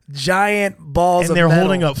 2 giant balls And of they're metal.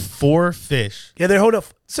 holding up 4 fish. Yeah, they're holding up.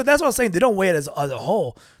 So that's what I'm saying. They don't weigh it as a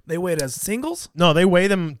whole. They weigh it as singles, No, they weigh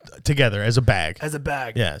them together as a bag. as a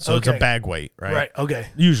bag. Yeah, so it's a Okay. bag weight, right? Right, okay.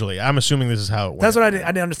 Usually. I'm assuming this is how it works. That's what I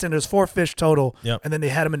didn't understand. There's 4 fish total, Yep. and then they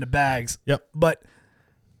had them in the bags. Yep. But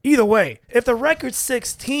either way, if the record's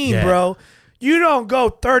 16, Yeah. bro, you don't go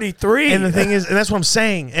 33. And the thing is, and that's what I'm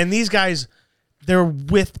saying. And these guys, they're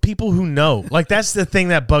with people who know. Like that's the thing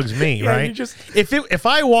that bugs me, Yeah, right? you just- if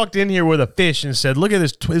I walked in here with a fish and said, "Look at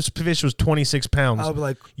this, this fish was 26 pounds," I'll be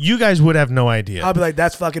like, you guys would have no idea. I'll be like,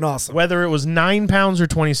 that's fucking awesome. Whether it was 9 pounds or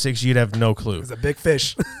 26, you'd have no clue. It's a big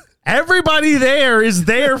fish. Everybody there is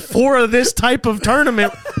there for this type of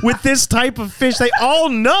tournament with this type of fish. They all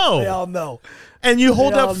know. They all know. And you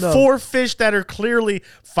hold They all up know. 4 fish that are clearly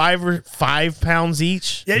 5 pounds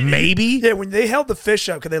each, maybe. Yeah, when they held the fish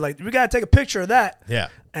up, because they like, we got to take a picture of that. Yeah.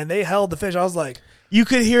 And they held the fish. I was like, You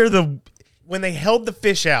could hear when they held the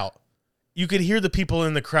fish out, you could hear the people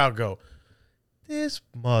in the crowd go, "This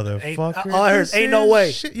motherfucker." all I heard is, this "Ain't no is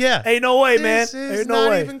way. shit." Yeah. Ain't no way, This man. is Ain't no not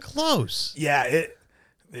way. even close. yeah,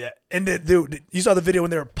 and dude, you saw the video when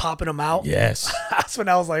they were popping them out? Yes. That's when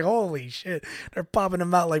I was like, holy shit. They're popping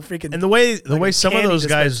them out like freaking. And the way a some of candy those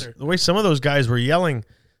dispenser. guys were yelling,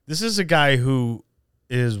 this is a guy who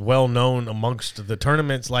is well known amongst the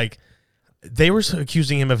tournaments. Like they were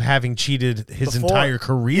accusing him of having cheated his Before. entire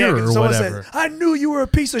career 'cause or someone whatever. Said, I knew you were a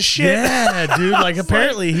piece of shit. Yeah, dude. Like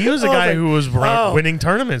apparently he was a I was guy like, who was oh. winning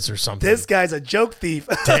tournaments or something. This guy's a joke thief.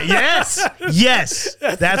 yes,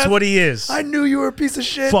 that's what he is. I knew you were a piece of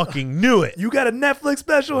shit. Fucking knew it. You got a Netflix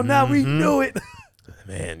special, and now we knew it.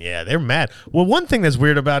 Man, yeah, they're mad. Well, one thing that's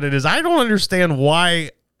weird about it is I don't understand why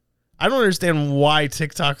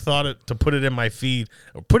TikTok thought it to put it in my feed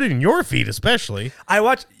or put it in your feed, especially. I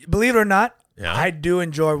watch, believe it or not, Yeah. I do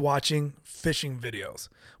enjoy watching fishing videos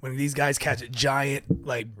when these guys catch a giant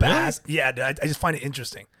like bass. Yeah, dude, I just find it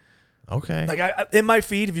interesting. Okay. Like I in my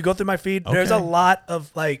feed, if you go through my feed, there's a Okay. lot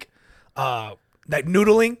of like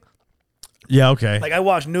noodling. Yeah, okay. Like I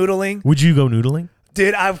watch noodling. Would you go noodling?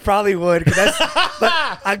 Dude, I probably would. 'Cause that's, but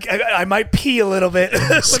I might pee a little bit.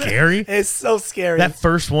 Scary. It's so scary. That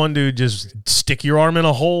first one, dude, just stick your arm in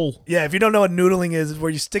a hole. Yeah, if you don't know what noodling is, it's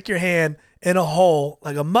where you stick your hand in a hole,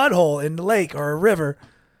 like a mud hole in the lake or a river,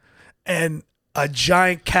 and a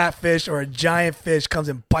giant catfish or a giant fish comes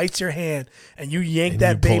and bites your hand, and you yank And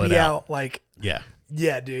that you pull baby it out. out. Like, Yeah.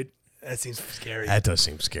 yeah, dude, that seems scary. That does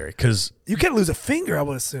seem scary because, You can't lose a finger, I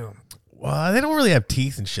would assume. well, they don't really have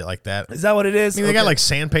teeth and shit like that. Is that what it is? I mean, they got Okay. like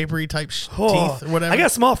sandpapery type Oh, teeth or whatever. I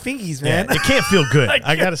got small fingies, yeah, man. it can't feel good.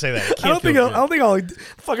 I got to say that. It can't I don't feel think good.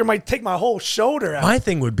 I'll fucker might take my whole shoulder out. My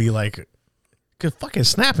thing would be like, because fucking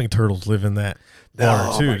snapping turtles live in that water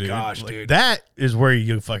Oh too, my dude. gosh, Like, dude. that is where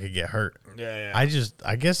you fucking get hurt. Yeah. I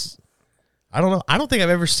guess, I don't know. I don't think I've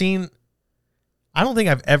ever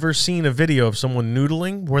seen a video of someone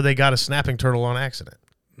noodling where they got a snapping turtle on accident.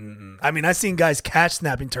 I mean, I've seen guys catch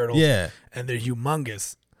snapping turtles. Yeah. And they're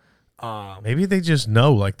humongous. Maybe they just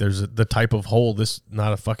know like there's the type of hole. This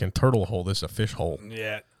not a fucking turtle hole. This is a fish hole.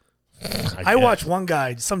 Yeah. guess. I watched one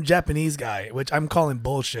guy, some Japanese guy, which I'm calling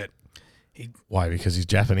bullshit. Why? Because he's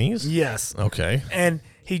Japanese? Yes. Okay. And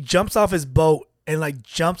he jumps off his boat and like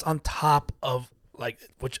jumps on top of like,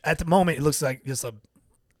 which at the moment it looks like just a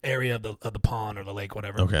area of the pond or the lake,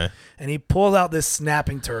 whatever. Okay. And he pulled out this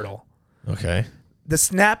snapping turtle. Okay. The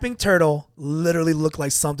snapping turtle literally looked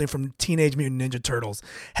like something from Teenage Mutant Ninja Turtles.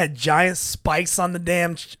 Had giant spikes on the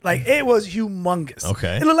damn, like it was humongous.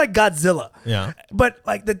 Okay. It looked like Godzilla. Yeah. But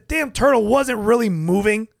like the damn turtle wasn't really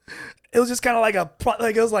moving. It was just kind of like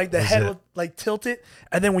it was like the head it? would like tilt it,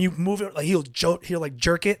 and then when you move it, like he'll like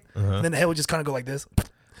jerk it, and then the head would just kind of go like this.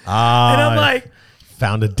 Ah. And I'm like,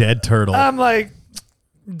 found a dead turtle.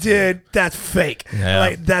 Dude, that's fake. Yeah.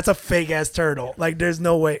 Like that's a fake ass turtle. Like there's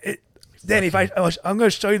no way. Danny, I'm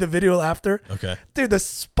gonna show you the video after. Okay. Dude, the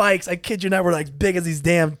spikes, I kid you not, were like big as these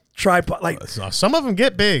damn tripod. Like Some of them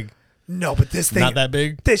get big. no, but this thing Not that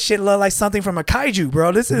big. This shit looked like something from a kaiju,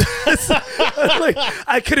 bro. This is like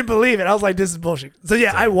I couldn't believe it. I was like, this is bullshit. So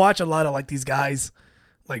yeah, I watch a lot of like these guys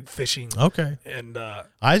like fishing. Okay. And I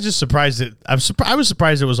was just surprised I was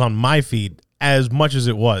surprised it was on my feed as much as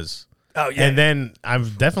it was. oh yeah. And then I'm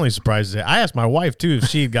definitely surprised that I asked my wife too if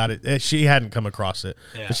she got it. She hadn't come across it,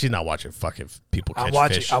 Yeah. but she's not watching fucking people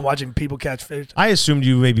catch fish. I'm watching people catch fish. I assumed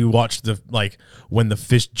you maybe watched the when the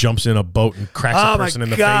fish jumps in a boat and cracks Oh a my person in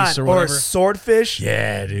the god! face or Or a whatever. swordfish.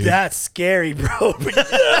 Yeah, dude. That's scary, bro.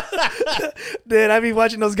 Dude, I be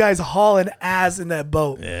watching those guys hauling ass in that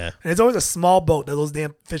boat. Yeah. And it's always a small boat that those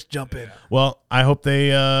damn fish jump in. Well, I hope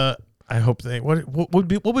they. What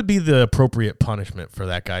would be the appropriate punishment for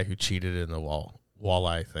that guy who cheated in the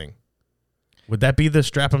walleye thing? Would that be the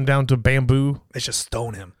strap him down to bamboo? They should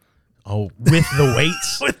stone him. Oh, with the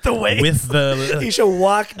weights. With the weights. With the. He should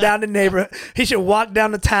walk down the neighborhood. He should walk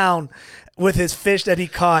down the town with his fish that he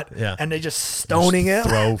caught. Yeah. And they just stoning him.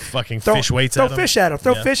 Throw fucking fish weights at him. Throw fish at him.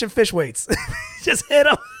 Throw Yeah. fish and fish weights. Just hit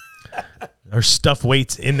him. Or stuff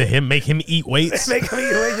weights into him, make him eat weights. Make him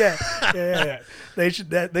eat weights. Yeah. They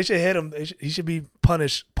should hit him. He should be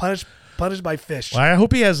punished by fish. Well, I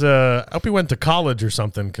hope he went to college or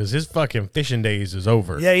something because his fucking fishing days is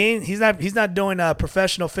over. Yeah, he's not doing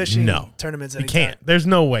professional fishing tournaments You anytime. can't. There's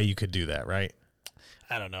no way you could do that, right?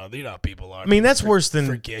 I don't know. You know how people are. I mean, that's worse than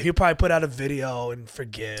Forgive. He'll probably put out a video and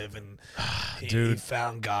forgive, and he Dude.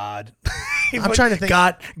 found God. I'm trying to think.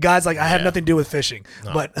 God's like, I have Yeah. nothing to do with fishing,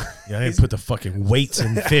 but Yeah, they put the fucking weights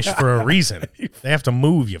in fish for a reason. They have to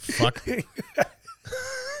move, you fuck.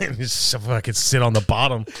 And just fucking sit on the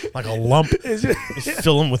bottom like a lump. Just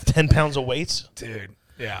fill them with 10 pounds of weights. dude,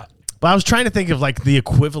 yeah, But I was trying to think of like the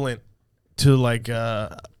equivalent to like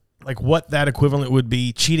what that equivalent would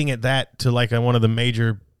be cheating at that to like one of the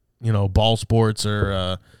major, ball sports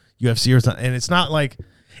or UFC or something. And it's not like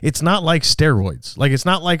steroids. Like it's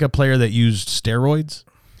not like a player that used steroids.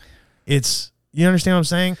 You understand what I'm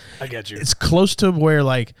saying? I get you. It's close to where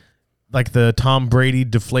like the Tom Brady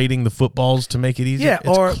deflating the footballs to make it easier. Yeah,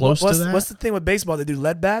 it's or close what's to that. what's the thing with baseball? They do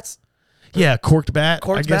lead bats, Yeah, corked bat.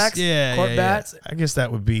 Corked I guess, backs? Yeah, Corked yeah. bats? I guess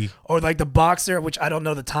that would be. or like the boxer, which I don't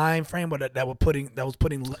know the time frame, but that was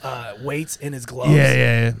putting weights in his gloves.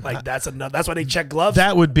 Yeah. Like that's enough. That's why they check gloves.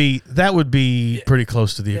 That would be pretty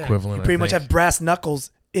close to the Yeah. equivalent. You pretty I much think. have brass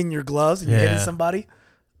knuckles in your gloves and you're hitting Yeah. somebody.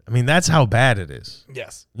 I mean, that's how bad it is.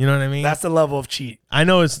 Yes, You know what I mean? that's the level of cheat. I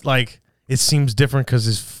know it's like it seems different because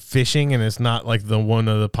it's fishing and it's not like the one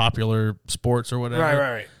of the popular sports or whatever.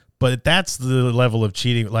 Right. But that's the level of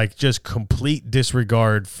cheating, like just complete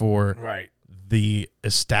disregard for Right. the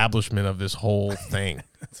establishment of this whole thing.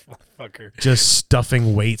 This motherfucker. Just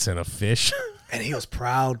stuffing weights in a fish. And he was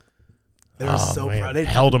proud. They were so man. proud. They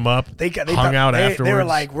held him up. They hung out afterwards. They were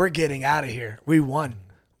like, "We're getting out of here. We won.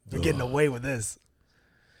 We're getting away with this."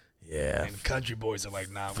 yeah, And country boys are like,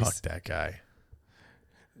 "Nah, fuck that guy.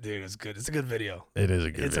 dude, it's good. It's a good video. It is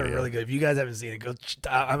a good It's video. a really good. If you guys haven't seen it, go.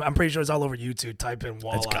 I'm pretty sure it's all over YouTube. Type in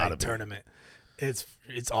gotta walleye be. tournament. It's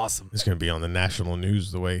awesome. It's going to be on the national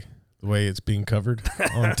news the way it's being covered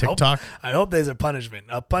on TikTok. I hope there's a punishment.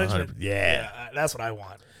 A punishment. Yeah. That's what I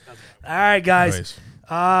want. All right, guys.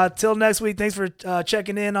 Anyways. Till next week. Thanks for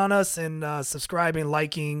checking in on us and subscribing,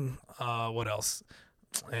 liking. What else?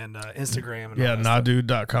 And Instagram. And Yeah, all that stuff.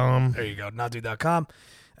 Nadu.com. There you go. Nadu.com.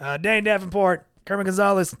 Danny Davenport, Kermit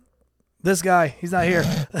Gonzalez. This guy, he's not here.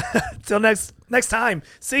 Till next time.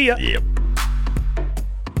 See ya. Yep.